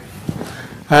linkage here.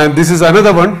 And this is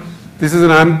another one. This is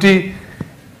an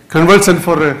anti-convulsant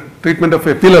for treatment of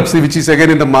epilepsy, which is again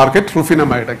in the market,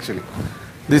 rufinamide actually.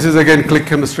 This is again click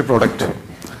chemistry product.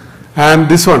 And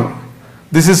this one,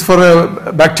 this is for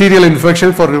a bacterial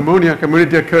infection for pneumonia,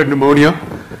 community acquired pneumonia.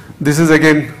 This is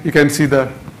again, you can see the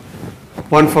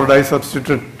one for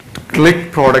disubstituted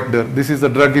click product there. This is the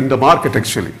drug in the market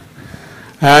actually.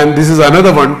 And this is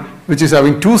another one which is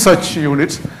having two such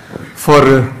units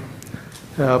for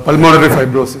pulmonary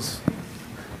fibrosis.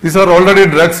 These are already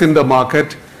drugs in the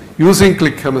market using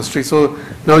click chemistry. So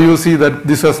now you see that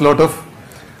this has a lot of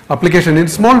application in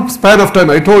small span of time.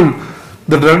 I told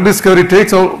the drug discovery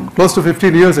takes close to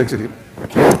 15 years actually.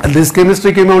 And this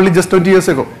chemistry came only just 20 years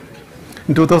ago.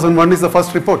 In 2001 is the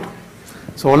first report.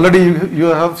 So already you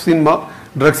have seen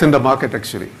drugs in the market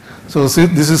actually. So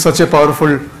this is such a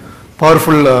powerful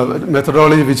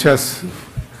methodology which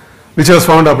has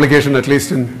found application at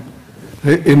least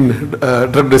in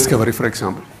drug discovery, for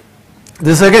example.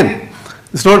 This again,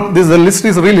 the list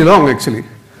is really long actually.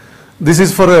 This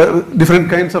is for different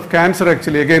kinds of cancer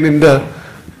actually, again in the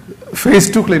phase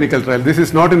 2 clinical trial. This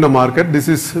is not in the market, this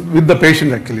is with the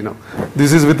patient actually now.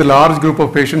 This is with a large group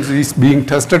of patients. Is being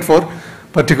tested for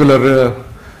particular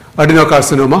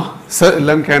adenocarcinoma,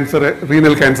 lung cancer,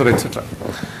 renal cancer, etc.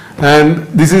 And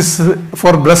this is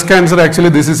for breast cancer actually.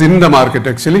 This is in the market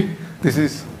actually. This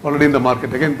is already in the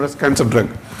market, again breast cancer drug.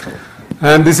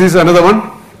 And this is another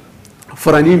one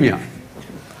for anemia.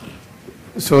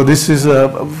 So this is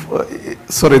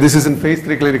this is in phase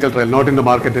 3 clinical trial, not in the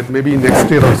market yet. Maybe next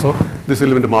year also this will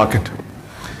be in the market.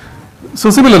 So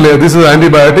similarly, this is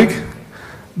antibiotic.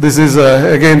 This is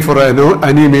again for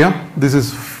anemia. This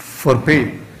is for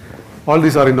pain. All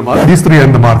these are in the market. These three are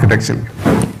in the market actually.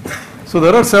 So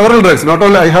there are several drugs. Not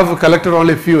only I have collected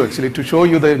only a few actually to show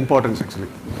you the importance actually.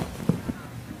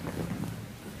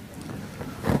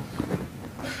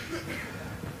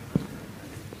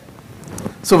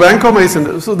 So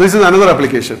vancomycin, so this is another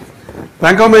application.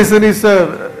 Vancomycin is an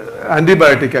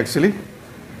antibiotic actually.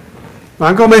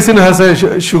 Vancomycin has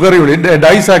a sugar unit, a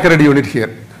disaccharide unit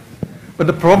here. But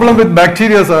the problem with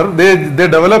bacteria are they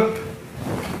develop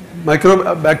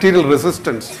microbacterial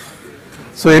resistance.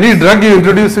 So any drug you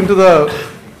introduce into the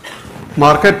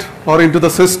market or into the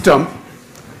system,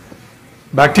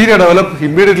 bacteria develop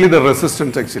immediately the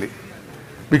resistance actually.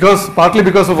 Partly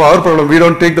because of our problem, we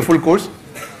don't take the full course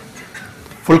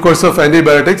of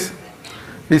antibiotics.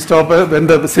 We stop when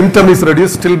the symptom is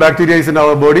reduced, still bacteria is in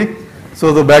our body.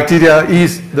 So the bacteria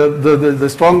is, the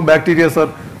strong bacteria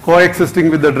are coexisting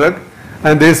with the drug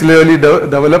and they slowly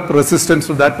develop resistance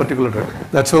to that particular drug.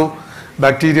 That's how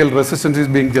bacterial resistance is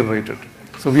being generated.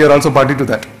 So we are also party to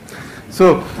that.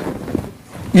 So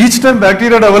each time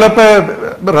bacteria develop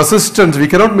a resistance, we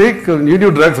cannot make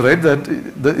new drugs, right?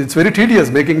 It's very tedious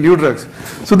making new drugs.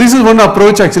 So this is one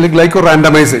approach actually,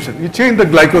 glycorandomization. You change the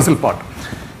glycosyl part.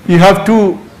 You have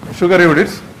two sugar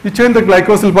units. You change the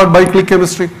glycosyl part by click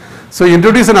chemistry. So you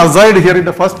introduce an azide here in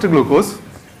the first glucose.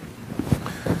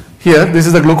 Here, this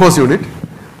is the glucose unit.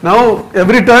 Now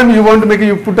every time you want to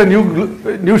you put a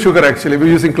new sugar actually, we're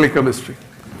using click chemistry.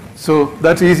 So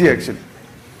that's easy actually.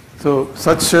 So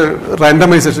such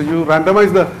randomization, you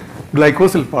randomize the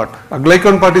glycosyl part. A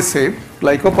glycon part is same.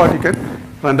 Glyco part you can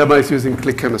randomize using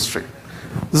click chemistry.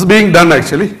 This is being done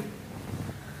actually.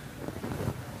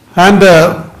 And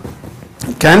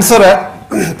cancer,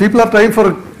 people are trying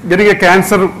for getting a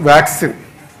cancer vaccine.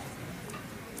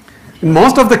 In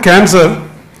most of the cancer,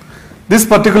 this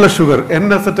particular sugar,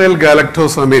 N-acetyl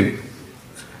galactosamine,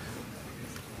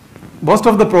 most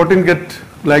of the protein get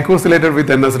glycosylated with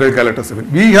N-acetyl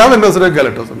galactosamine. We have N-acetyl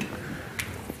galactosamine,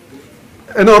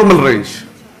 a normal range.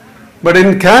 But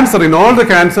in cancer, in all the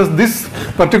cancers, this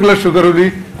particular sugar will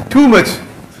be too much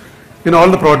in all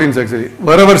the proteins actually.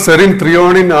 Wherever serine,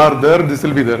 threonine are there, this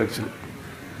will be there actually.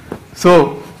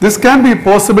 So this can be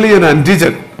possibly an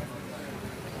antigen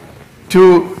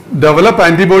to develop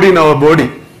antibody in our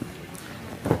body.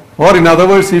 Or in other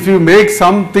words, if you make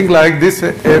something like this,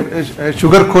 a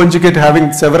sugar conjugate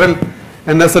having several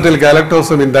N-acetyl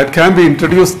galactosamine, that can be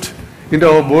introduced into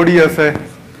our body as a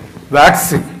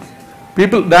vaccine.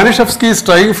 Danishevsky is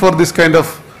trying for this kind of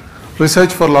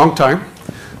research for a long time.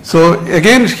 So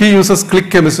again, he uses click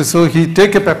chemistry. So he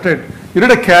take a peptide. You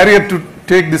need a carrier to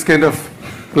take this kind of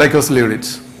glycosyl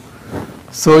units.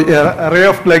 So an array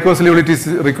of glycosyl units is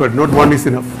required, not one is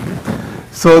enough.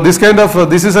 So this kind of,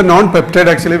 this is a non-peptide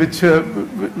actually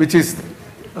which is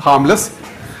harmless.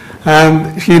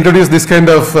 And he introduced this kind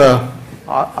of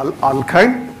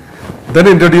alkyne, then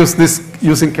introduced this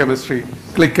using chemistry,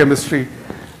 click chemistry.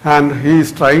 And he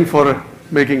is trying for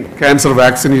making cancer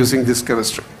vaccine using this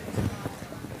chemistry.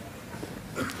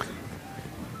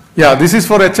 Yeah, this is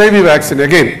for HIV vaccine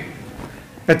again.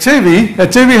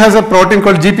 HIV has a protein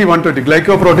called GP120,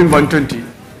 glycoprotein 120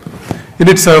 in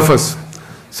its surface.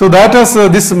 So that has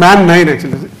this MAN9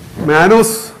 actually,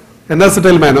 mannose,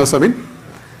 N-acetyl mannose,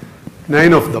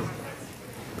 9 of them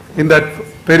in that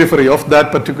periphery of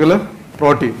that particular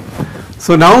protein.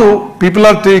 So now people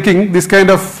are taking this kind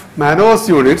of mannose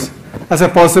units as a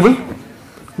possible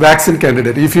vaccine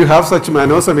candidate. If you have such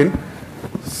mannose,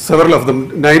 several of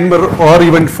them, 9 or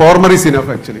even 4 is enough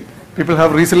actually. People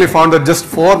have recently found that just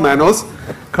 4 mannose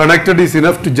connected is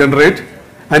enough to generate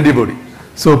antibody.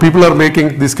 So people are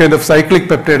making this kind of cyclic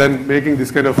peptide and making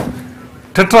this kind of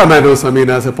tetramannose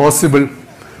as a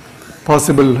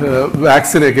possible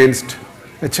vaccine against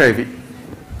HIV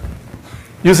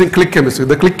using click chemistry.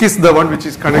 The click is the one which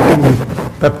is connecting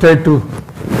the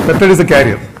peptide is the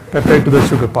carrier, peptide to the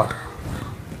sugar part.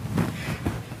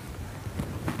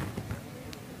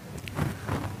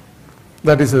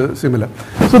 That is similar.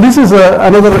 So this is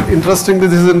another interesting,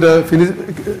 this is in the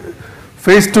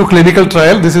phase 2 clinical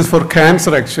trial. This is for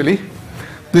cancer actually.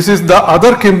 This is the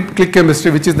other click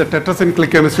chemistry, which is the tetrasin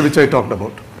click chemistry which I talked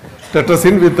about.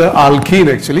 Tetrasin with the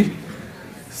alkene actually.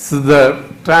 So the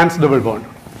trans double bond.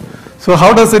 So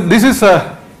how does it, this is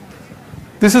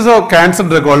a cancer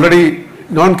drug, already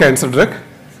non-cancer drug,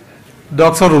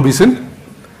 doxorubicin.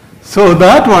 So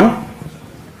that one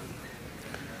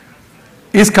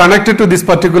is connected to this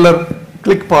particular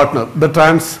click partner, the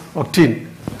trans octene.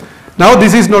 Now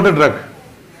this is not a drug.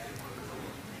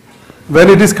 When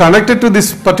it is connected to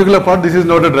this particular part, this is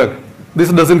not a drug.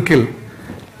 This doesn't kill.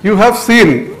 You have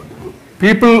seen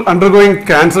people undergoing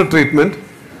cancer treatment,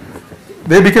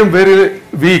 they become very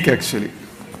weak actually.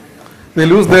 They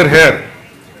lose their hair.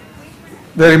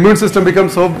 Their immune system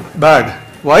becomes so bad.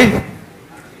 Why?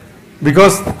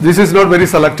 Because this is not very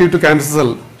selective to cancer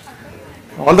cell.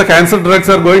 All the cancer drugs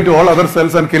are going to all other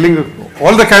cells and killing,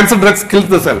 all the cancer drugs kill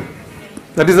the cell.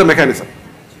 That is the mechanism.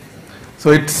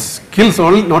 So it kills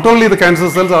not only the cancer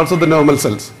cells, also the normal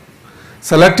cells.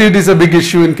 Selectivity is a big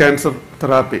issue in cancer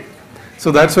therapy.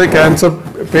 So that's why cancer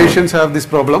patients have this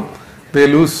problem. They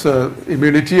lose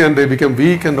immunity and they become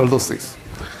weak and all those things.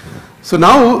 So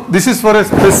now this is for a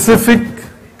specific,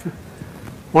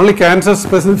 only cancer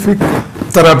specific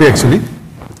therapy actually.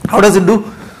 How does it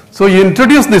do? So you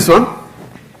introduce this one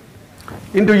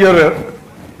into your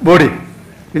body,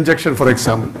 injection for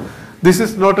example. This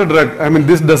is not a drug. I mean,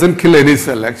 this doesn't kill any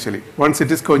cell actually, once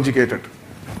it is conjugated.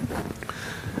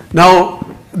 Now,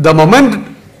 the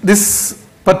moment this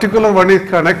particular one is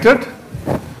connected,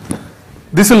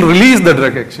 this will release the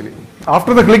drug actually.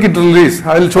 After the click, it will release.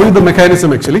 I will show you the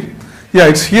mechanism actually. Yeah,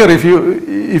 it's here.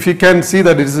 If you can see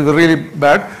that it is really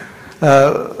bad.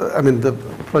 I mean, the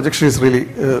projection is really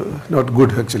not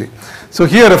good actually. So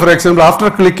here, for example, after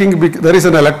clicking, there is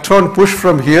an electron push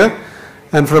from here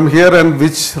and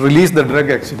which release the drug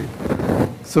actually.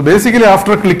 So basically,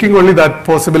 after clicking, only that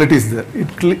possibility is there.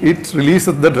 It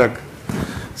releases the drug.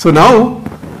 So now,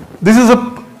 this is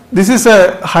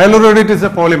a hyaluronate is a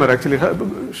polymer actually,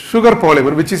 sugar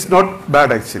polymer, which is not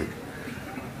bad actually.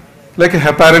 Like a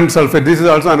heparin sulfate, this is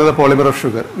also another polymer of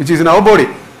sugar, which is in our body.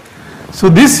 So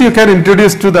this you can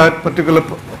introduce to that particular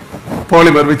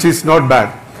polymer, which is not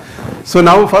bad. So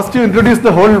now first you introduce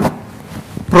the whole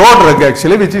pro-drug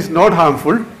actually, which is not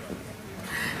harmful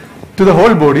to the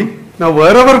whole body. Now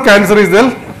wherever cancer is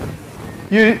there,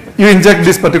 you inject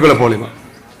this particular polymer.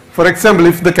 For example,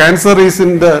 if the cancer is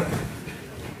in the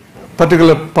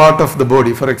particular part of the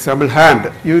body, for example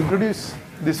hand, you introduce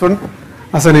this one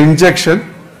as an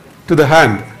injection to the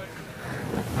hand.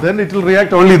 Then it will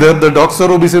react only there. The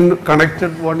doxorubicin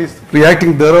connected one is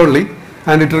reacting there only,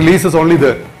 and it releases only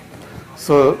there.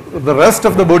 So the rest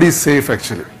of the body is safe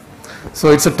actually. So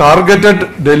it's a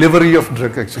targeted delivery of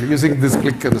drug actually using this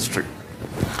click chemistry.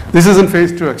 This is in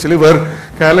phase 2 actually, where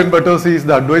Carolyn Bertozzi is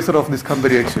the advisor of this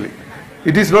company actually.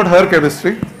 It is not her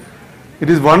chemistry. It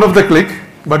is one of the click,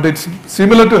 but it's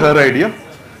similar to her idea.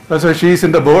 That's why she is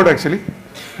in the board actually,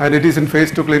 and it is in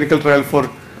phase 2 clinical trial for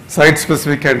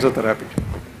site-specific cancer therapy.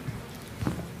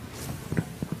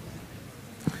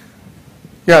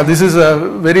 Yeah, this is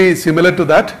very similar to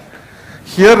that.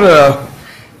 Here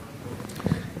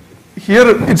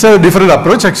it's a different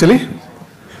approach actually.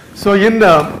 So in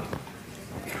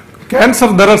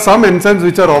cancer, there are some enzymes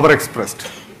which are overexpressed.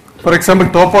 For example,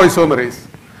 topoisomerase,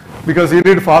 because you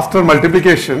need faster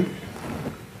multiplication.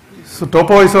 So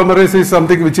topoisomerase is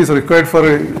something which is required for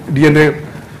DNA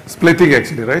splitting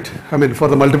actually, right? I mean for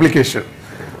the multiplication.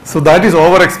 So that is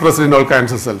overexpressed in all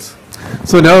cancer cells.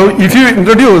 So now if you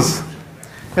introduce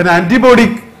an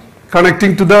antibody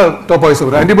connecting to the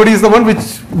topoisomerase, antibody is the one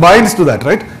which binds to that,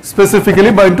 right?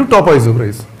 Specifically bind to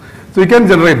topoisomerase. So you can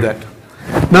generate that.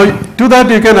 Now to that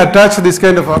you can attach this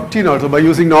kind of uptine also by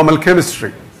using normal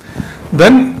chemistry.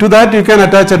 Then to that you can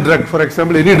attach a drug, for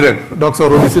example any drug,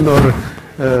 doxorubicin or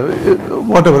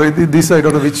whatever, this I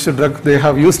don't know which drug they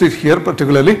have used it here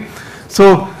particularly.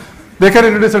 So they can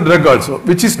introduce a drug also,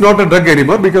 which is not a drug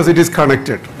anymore because it is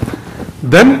connected.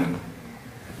 Then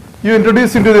you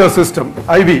introduce into your system,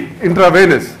 IV,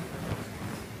 intravenous.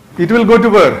 It will go to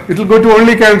where? It will go to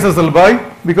only cancer cell.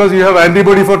 Why? Because you have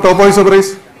antibody for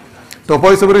topoisomerase.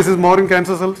 Topoisomerase is more in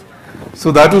cancer cells.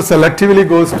 So that will selectively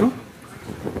goes to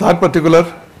that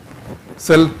particular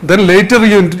cell. Then later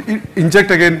you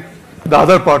inject again the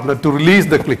other partner to release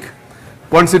the click.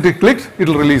 Once it is clicked, it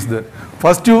will release the.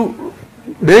 First you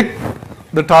make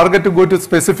the target to go to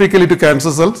specifically to cancer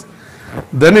cells.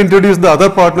 Then introduce the other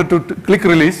partner to click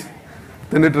release.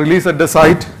 Then it release at the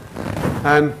site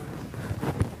and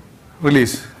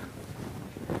release.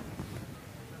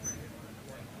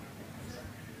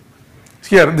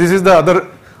 Here, this is the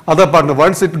other partner.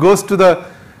 Once it goes to the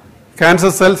cancer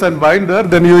cells and bind there,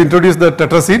 then you introduce the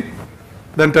tetrasin.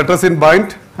 Then tetrasin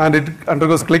bind and it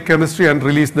undergoes click chemistry and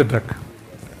release the drug.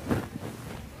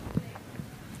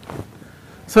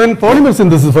 So in polymer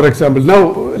synthesis, for example, now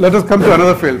let us come to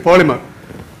another field, polymer.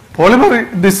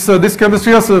 Polymer, this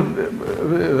chemistry has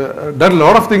done a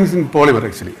lot of things in polymer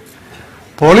actually.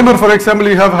 Polymer, for example,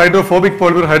 you have hydrophobic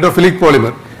polymer, hydrophilic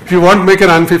polymer. If you want to make an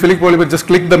amphiphilic polymer, just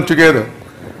click them together.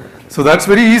 So that's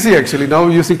very easy actually. Now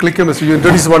using click chemistry, you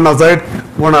introduce one azide,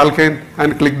 one alkane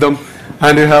and click them,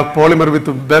 and you have polymer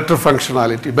with better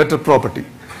functionality, better property.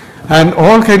 And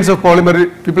all kinds of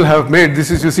polymer people have made. This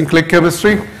is using click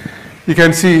chemistry. You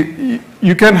can see,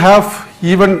 you can have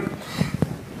even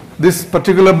this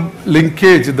particular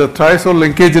linkage, the triazole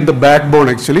linkage in the backbone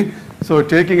actually. So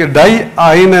taking a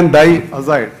diene and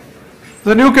diazide. It's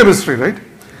a new chemistry, right?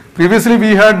 Previously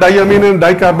we had diamine and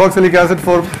dicarboxylic acid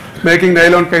for making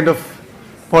nylon kind of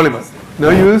polymer. Now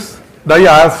you use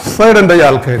diazide and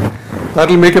dialkyne. That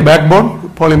will make a backbone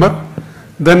polymer.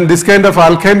 Then this kind of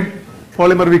alkyne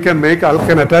polymer we can make,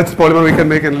 alkyne attached polymer we can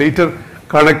make and later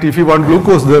connect if you want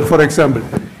glucose there, for example.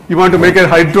 You want to make a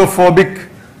hydrophobic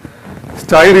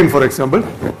styrene, for example.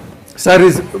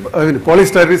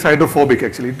 Polystyrene is hydrophobic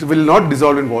actually. It will not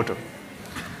dissolve in water.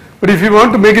 But if you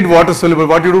want to make it water soluble,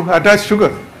 what you do? Attach sugar.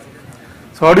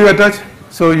 So how do you attach?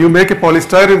 So you make a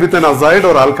polystyrene with an azide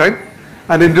or alkyne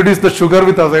and introduce the sugar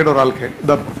with azide or alkyne,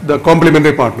 the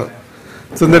complementary partner.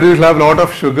 So then you will have a lot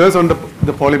of sugars on the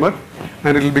polymer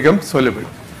and it will become soluble.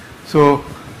 So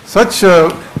such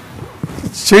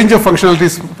change of functionality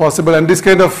is possible, and this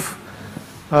kind of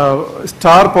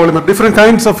star polymer, different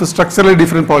kinds of structurally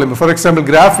different polymer. For example,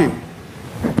 graphene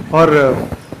or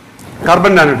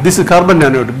carbon nanotube. This is carbon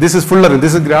nanotube. This is fullerene.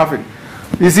 This is graphene.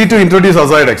 Easy to introduce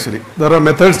azide actually. There are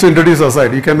methods to introduce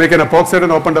azide. You can make an epoxide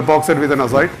and open epoxide with an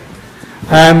azide,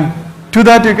 and to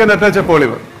that you can attach a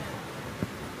polymer.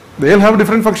 They will have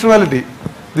different functionality.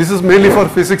 This is mainly for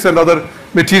physics and other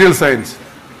material science,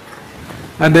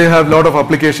 and they have a lot of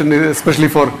application, especially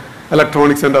for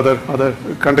electronics and other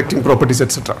conducting properties,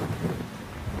 etc.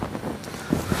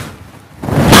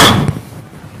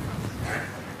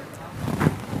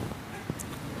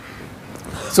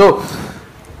 So,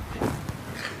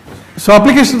 so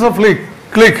applications of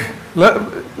click.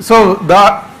 So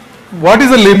what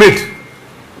is the limit?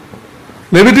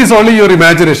 Limit is only your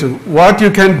imagination. What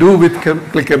you can do with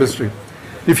click chemistry.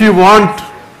 If you want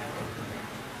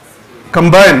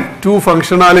combine two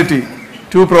functionality,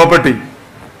 two property.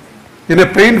 In a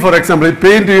paint, for example, in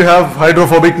paint you have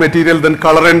hydrophobic material, then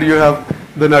colorant you have,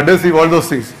 then adhesive, all those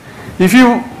things. If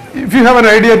you have an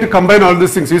idea to combine all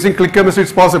these things using click chemistry,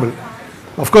 it's possible.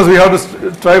 Of course, we have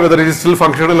to try whether it is still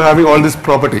functional having all this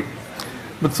property.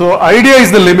 But so idea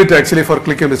is the limit actually for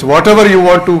click chemistry, whatever you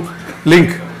want to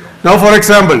link. Now, for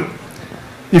example,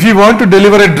 if you want to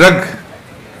deliver a drug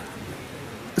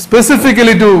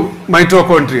specifically to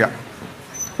mitochondria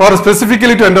or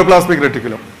specifically to endoplasmic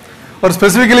reticulum or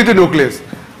specifically to nucleus,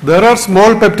 there are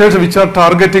small peptides which are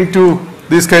targeting to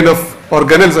these kind of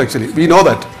organelles actually. We know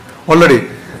that already.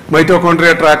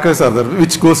 Mitochondria trackers are there,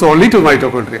 which goes only to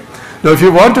mitochondria. Now, if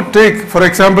you want to take, for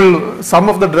example, some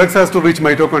of the drugs has to reach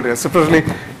mitochondria, especially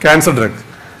cancer drugs.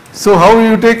 So how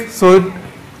you take? So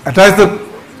attach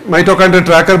the mitochondria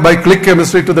tracker by click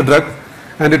chemistry to the drug,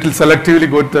 and it will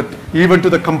selectively go to that, even to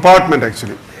the compartment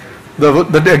actually.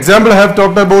 The example I have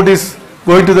talked about is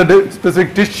going to the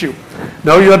specific tissue.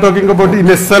 Now you are talking about in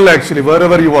a cell actually,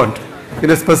 wherever you want, in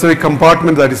a specific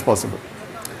compartment that is possible.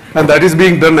 And that is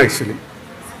being done actually.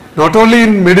 Not only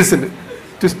in medicine,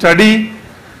 to study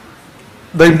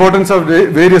the importance of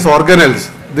various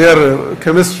organelles, their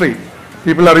chemistry.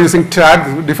 People are using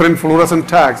tags, different fluorescent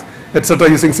tags, etc.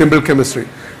 using simple chemistry.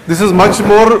 This is much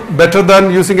more better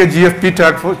than using a GFP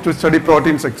tag to study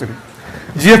proteins actually.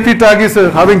 GFP tag is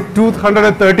having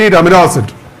 238 amino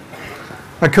acid.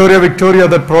 Acuria Victoria,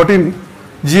 that protein,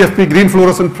 GFP, green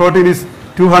fluorescent protein is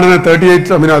 238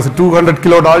 amino acid, 200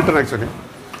 kilodalton actually.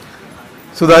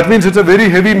 So that means it's a very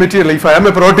heavy material. If I am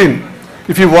a protein,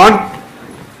 if you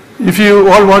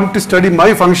all want to study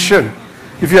my function,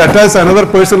 if you attach another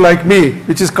person like me,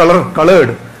 which is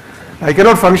colored, I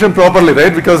cannot function properly,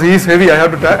 right? Because he is heavy, I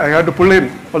have to pull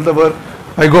him all the way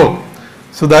I go.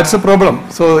 So that's a problem.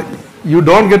 So you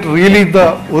don't get really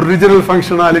the original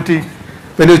functionality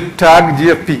when you tag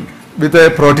GFP with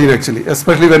a protein actually,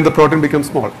 especially when the protein becomes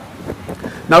small.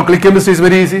 Now click chemistry is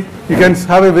very easy. You can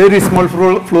have a very small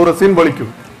fluorescein molecule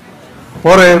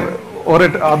or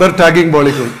a other tagging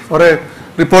molecule or a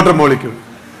reporter molecule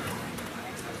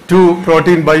to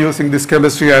protein by using this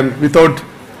chemistry and without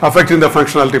affecting the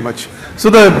functionality much. So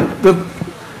the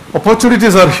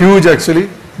opportunities are huge actually.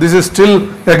 This is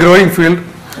still a growing field.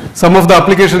 Some of the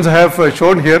applications I have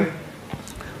shown here.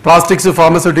 Plastics to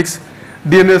pharmaceutics.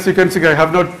 DNA sequencing I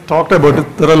have not talked about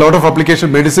it. There are a lot of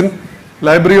application. Medicine.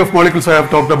 Library of molecules I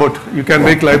have talked about. You can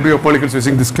make library of molecules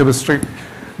using this chemistry.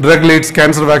 Drug leads,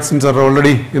 cancer vaccines are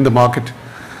already in the market.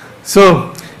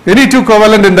 So any two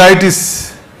covalent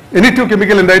entities, any two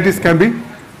chemical entities can be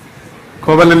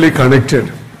covalently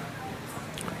connected.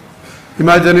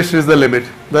 Imagination is the limit.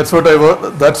 That's where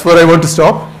I want to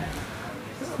stop.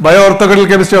 Bioorthogonal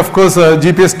chemistry, of course,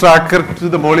 GPS tracker to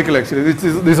the molecule actually. This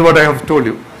is what I have told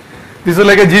you. This is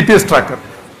like a GPS tracker.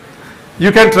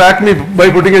 You can track me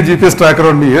by putting a GPS tracker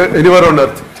on me anywhere on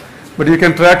earth. But you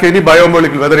can track any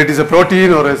biomolecule, whether it is a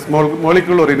protein or a small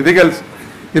molecule or anything else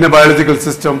in a biological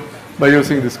system by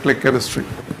using this click chemistry.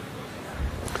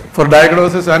 For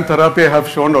diagnosis and therapy, I have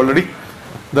shown already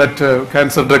that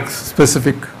cancer drug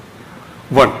specific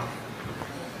one.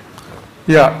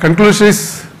 Yeah, conclusion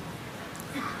is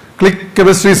click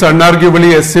chemistry is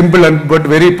unarguably a simple but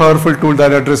very powerful tool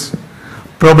that addresses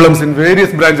problems in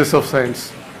various branches of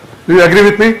science. Do you agree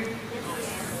with me?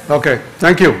 Okay,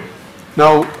 thank you.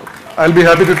 Now, I'll be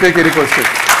happy to take any questions.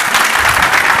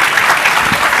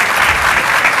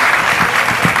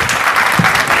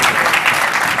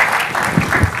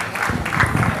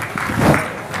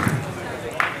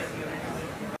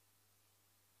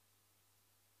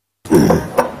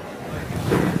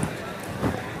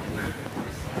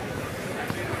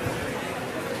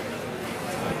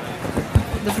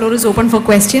 The floor is open for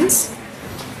questions.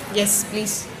 Yes,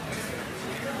 please.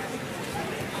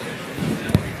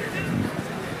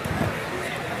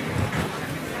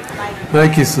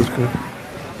 Thank you, sir.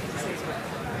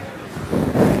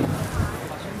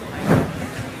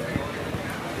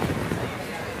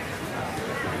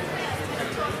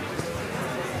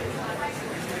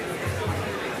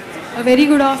 A very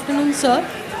good afternoon, sir.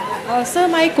 Sir,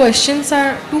 my questions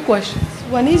are two questions.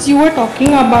 One is you were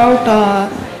talking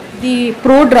about the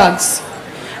pro-drugs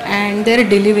and their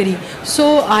delivery.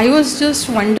 So I was just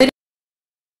wondering,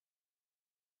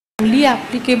 only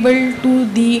applicable to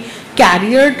the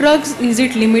carrier drugs? Is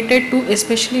it limited to,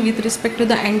 especially with respect to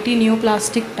the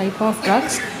anti-neoplastic type of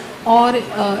drugs? or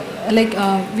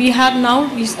we have now,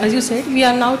 as you said, we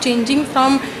are now changing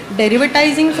from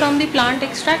derivatizing from the plant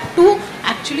extract to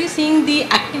actually seeing the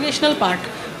activational part,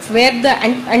 where the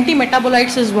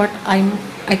anti-metabolites is what I'm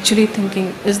actually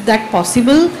thinking. Is that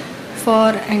possible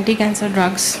for anti-cancer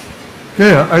drugs?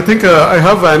 Yeah, I think I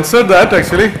have answered that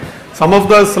actually. Some of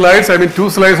the slides, I mean 2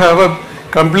 slides have a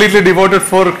completely devoted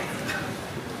for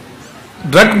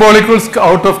drug molecules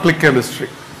out of click chemistry.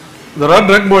 There are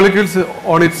drug molecules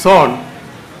on its own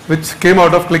which came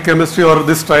out of click chemistry or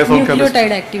this triazole chemistry.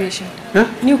 Nucleotide activation. Yeah?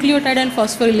 Nucleotide and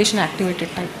phosphorylation activated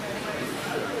type.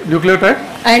 Nucleotide?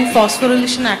 And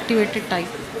phosphorylation activated type.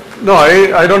 No,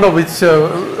 I don't know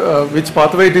which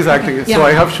pathway it is acting. Yeah. So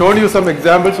I have shown you some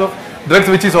examples of drugs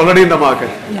which is already in the market,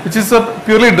 Yeah. which is a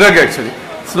purely drug actually.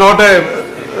 It's not a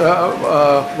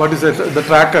what is it, the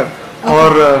tracker or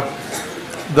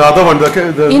the other one, the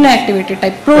Inactivated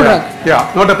type, prodrug.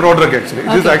 Yeah, not a prodrug actually.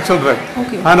 It is Okay. actual drug.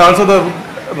 Okay. And also the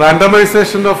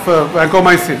randomization of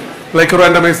vancomycin,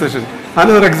 glycorandomization.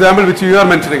 Another example which you are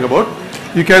mentioning about,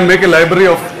 you can make a library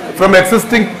of from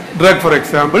existing drug, for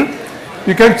example.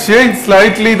 You can change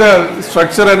slightly the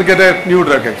structure and get a new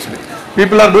drug actually.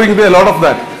 People are doing a lot of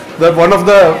that. One of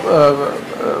the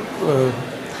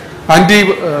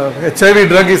anti-HIV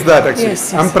drug is that actually,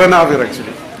 Yes, yes. Ampranavirine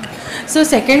actually. So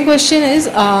second question is,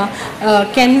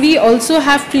 can we also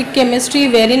have click chemistry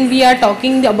wherein we are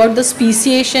talking about the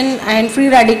speciation and free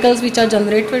radicals which are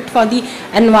generated for the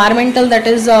environmental, that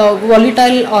is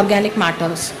volatile organic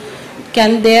matters?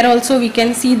 Can there also we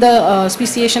can see the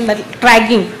speciation, that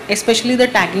tagging, especially the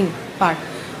tagging part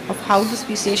of how the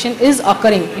speciation is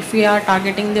occurring if we are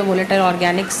targeting the volatile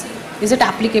organics? Is it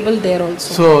applicable there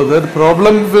also? So the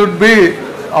problem would be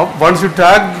once you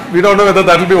tag, we don't know whether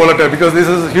that will be volatile because this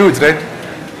is huge, right?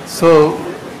 So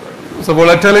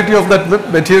volatility of that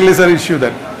material is an issue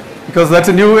then, because that's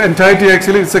a new entity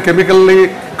actually. It's a chemically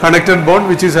connected bond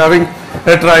which is having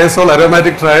a triazole,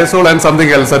 aromatic triazole, and something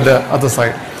else at the other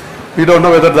side. We don't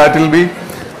know whether that will be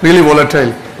really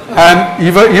volatile. And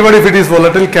even if it is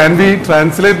volatile, can we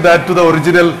translate that to the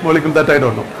original molecule? That I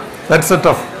don't know. That's a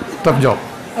tough job.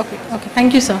 Okay,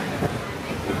 thank you, sir.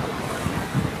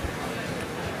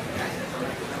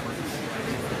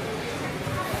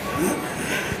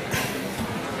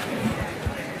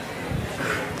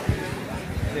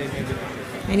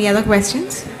 Any other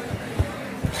questions?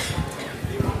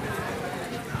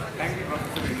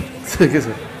 Thank you,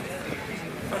 sir.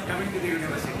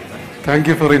 Thank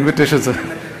you for invitation, sir.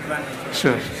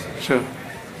 Sure. So,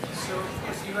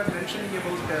 as you were mentioning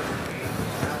about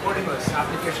polymers,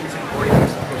 applications in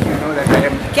polymers, of course, you know that I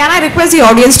am Can I request the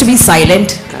audience to be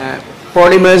silent?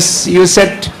 polymers. You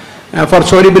said for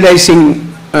solubilizing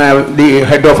the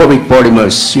hydrophobic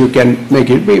polymers, you can make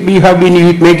it. We have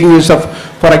been making use of,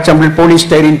 for example,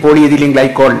 polystyrene polyethylene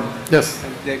glycol. Yes.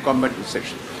 The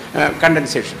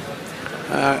condensation.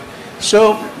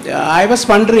 So I was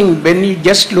wondering, when you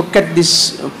just look at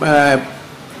this,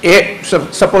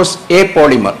 suppose A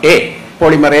polymer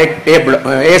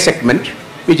A segment,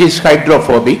 which is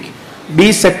hydrophobic,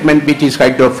 B segment, which is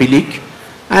hydrophilic,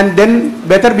 and then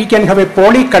whether we can have a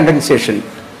polycondensation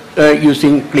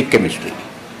using click chemistry.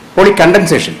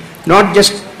 Polycondensation, not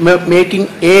just making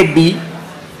AB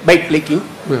by clicking,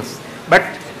 Yes. but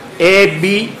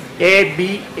AB.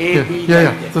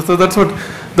 Yeah. So that's what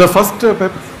the first.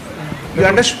 You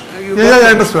understood?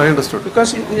 I understood.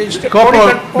 Because basically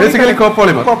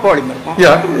copolymer. Copolymer.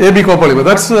 Yeah, AB copolymer.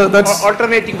 That's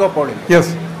Alternating copolymer.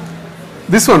 yes.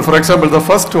 This one, for example, the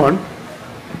first one.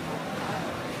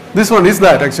 This one is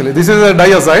that actually. This is a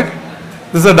diazide.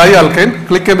 This is a dialkane.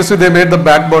 Click chemistry, they made the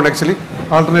backbone actually.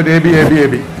 Alternate AB.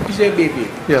 It's AB.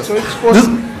 Yes. So it's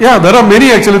possible. There are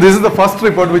many actually. This is the first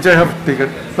report which I have taken.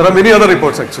 There are many other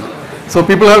reports actually. So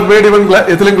people have made even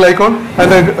ethylene glycol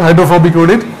and a hydrophobic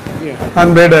unit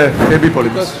and made a AB polymer.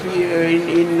 Because we,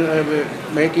 in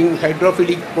making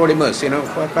hydrophilic polymers,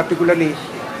 for particularly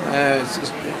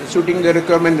suiting the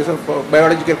requirements of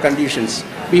biological conditions,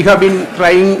 we have been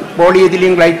trying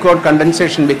polyethylene glycol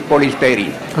condensation with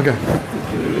polystyrene. Okay.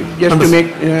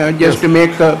 Just to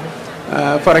make,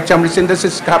 for example,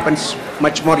 synthesis happens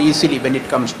much more easily when it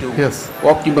comes to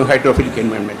optimum hydrophilic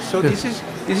environment. So this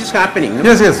is happening. No?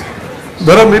 Yes.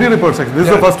 There are many reports actually. This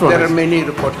is the first one. There are many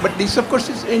reports, but this, of course,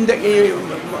 is in the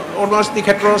almost the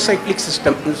heterocyclic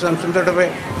system, some sort of a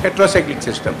heterocyclic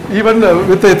system. Even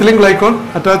with the ethylene glycol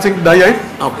attaching diide.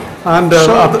 Okay. And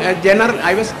general,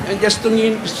 I was just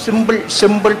thinking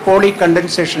simple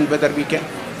polycondensation, whether we can.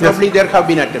 Probably there have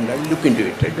been attempts. I will look into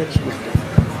it. Right? That's good.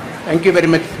 Thank you very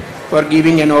much for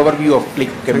giving an overview of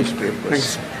click chemistry. Of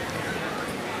course. Thanks.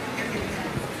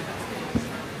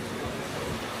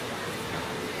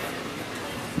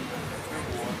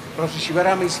 Professor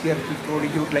Shivaram is here. He told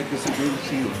you would like to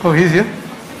see you. Oh, he's here?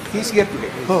 He's here today.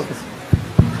 Oh, okay.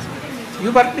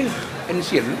 You worked in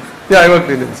NCL, no? Yeah, I worked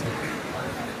in it.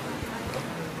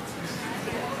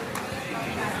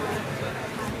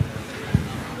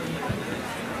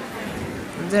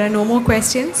 There are no more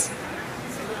questions.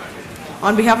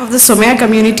 On behalf of the Somaya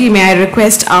community, may I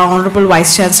request our Honorable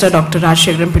Vice Chancellor, Dr.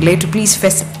 Rajshekharan Pillai, to please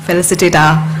felicitate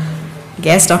our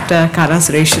guest, Dr. Kana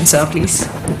Sureshan, sir, please.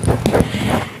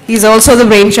 He is also the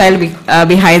brainchild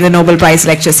behind the Nobel Prize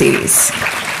lecture series.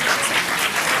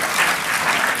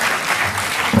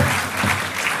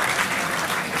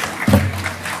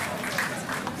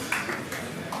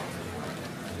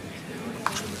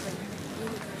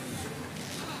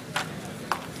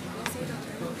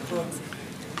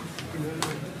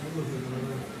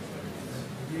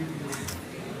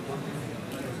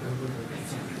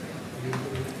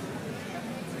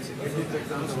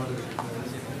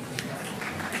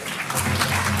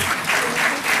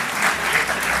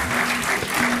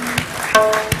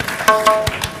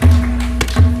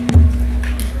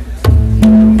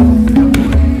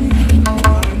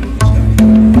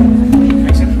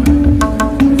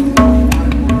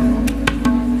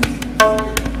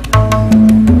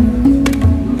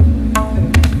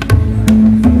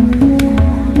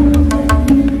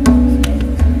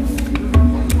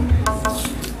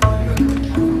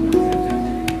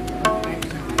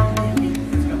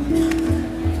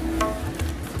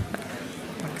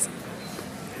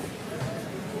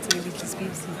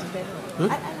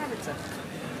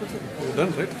 You're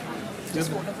done, right? Yes.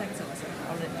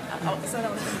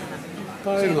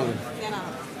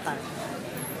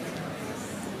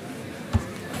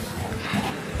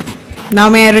 Now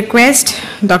may I request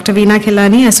Dr. Veena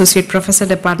Khilani, Associate Professor,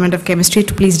 Department of Chemistry,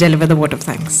 to please deliver the vote of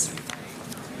thanks.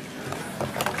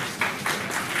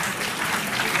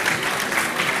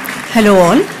 Hello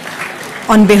all.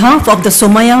 On behalf of the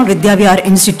Somaya Vidyavihar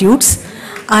Institutes,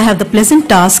 I have the pleasant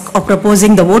task of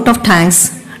proposing the vote of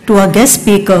thanks to our guest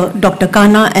speaker, Dr.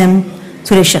 Kana M.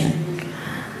 Sureshan,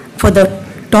 for the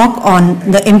talk on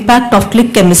the impact of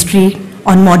click chemistry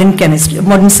on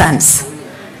modern science.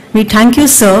 We thank you,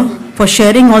 sir, for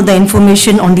sharing all the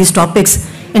information on these topics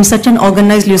in such an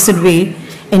organized, lucid way,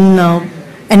 in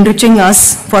enriching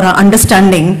us for our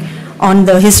understanding on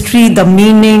the history, the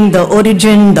meaning, the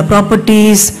origin, the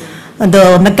properties,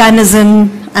 the mechanism,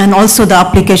 and also the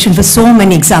application with so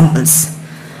many examples.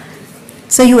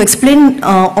 So you explained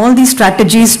all these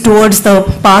strategies towards the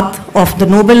path of the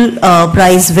Nobel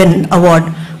Prize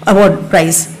award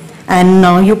prize.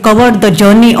 And you covered the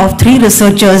journey of 3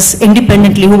 researchers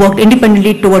independently, who worked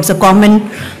independently towards a common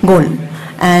goal.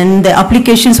 And the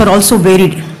applications were also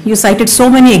varied. You cited so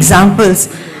many examples,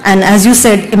 and as you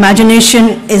said,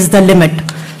 imagination is the limit.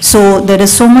 So there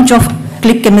is so much of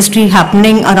click chemistry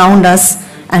happening around us,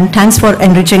 and thanks for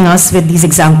enriching us with these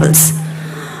examples.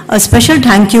 A special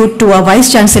thank you to our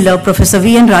Vice Chancellor, Professor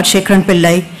V.N. Rajshekharan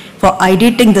Pillai, for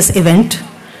ideating this event.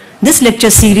 This lecture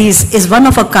series is one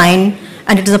of a kind,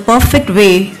 and it is a perfect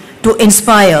way to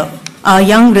inspire our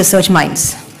young research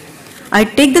minds. I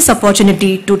take this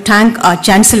opportunity to thank our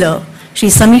Chancellor, Shri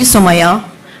Samir Somaya,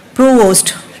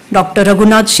 Provost, Dr.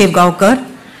 Raghunath Shevgaonkar,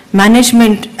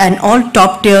 management, and all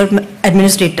top-tier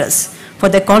administrators for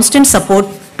their constant support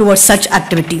towards such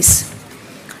activities.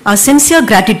 Our sincere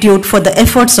gratitude for the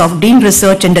efforts of Dean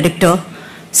Research and Director,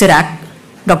 CIRAC,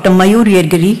 Dr. Mayur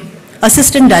Yergiri,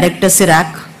 Assistant Director,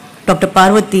 CIRAC, Dr.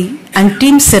 Parvati, and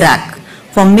Team CIRAC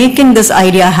for making this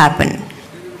idea happen.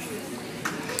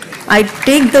 I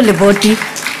take the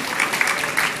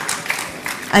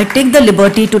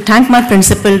liberty to thank my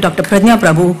principal, Dr. Pradnya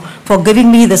Prabhu, for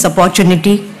giving me this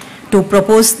opportunity to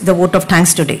propose the vote of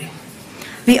thanks today.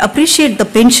 We appreciate the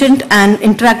patient and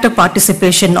interactive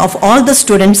participation of all the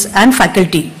students and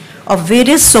faculty of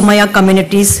various Somaya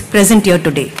communities present here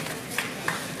today.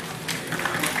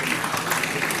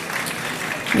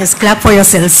 Yes, clap for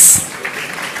yourselves.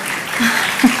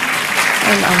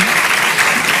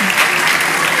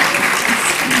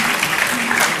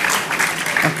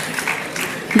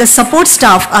 The support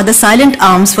staff are the silent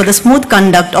arms for the smooth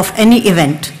conduct of any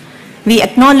event. We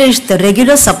acknowledge the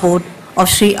regular support of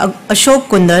Sri Ashok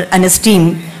Kundar and his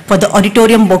team for the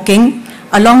auditorium booking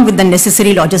along with the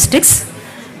necessary logistics,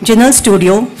 Jinal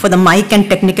Studio for the mic and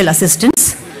technical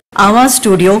assistance, Awa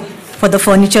Studio for the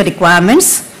furniture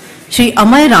requirements, Sri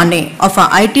Amay Rane of our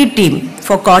IT team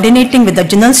for coordinating with the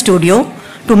Jinal Studio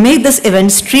to make this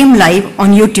event stream live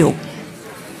on YouTube,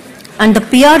 and the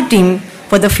PR team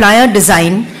for the flyer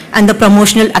design and the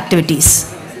promotional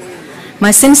activities.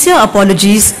 My sincere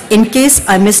apologies in case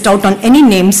I missed out on any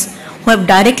names who have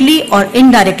directly or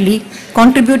indirectly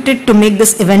contributed to make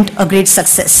this event a great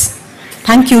success.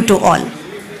 Thank you to all.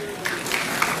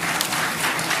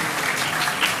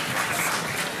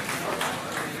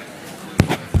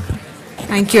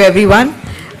 Thank you, everyone.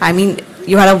 I mean,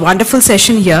 you had a wonderful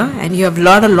session here, and you have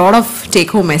learned a lot of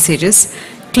take-home messages.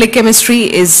 Click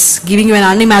chemistry is giving you an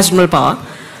unimaginable power.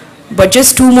 But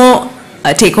just two more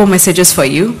take-home messages for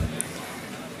you.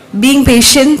 Being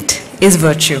patient is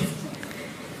virtue.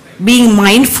 Being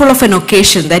mindful of an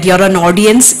occasion that you're an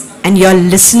audience and you're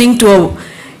listening to an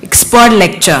expert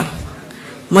lecture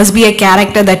must be a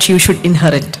character that you should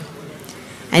inherit.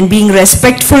 And being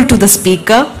respectful to the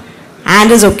speaker and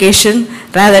his occasion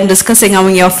rather than discussing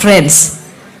among your friends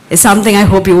is something I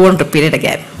hope you won't repeat it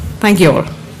again. Thank you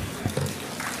all.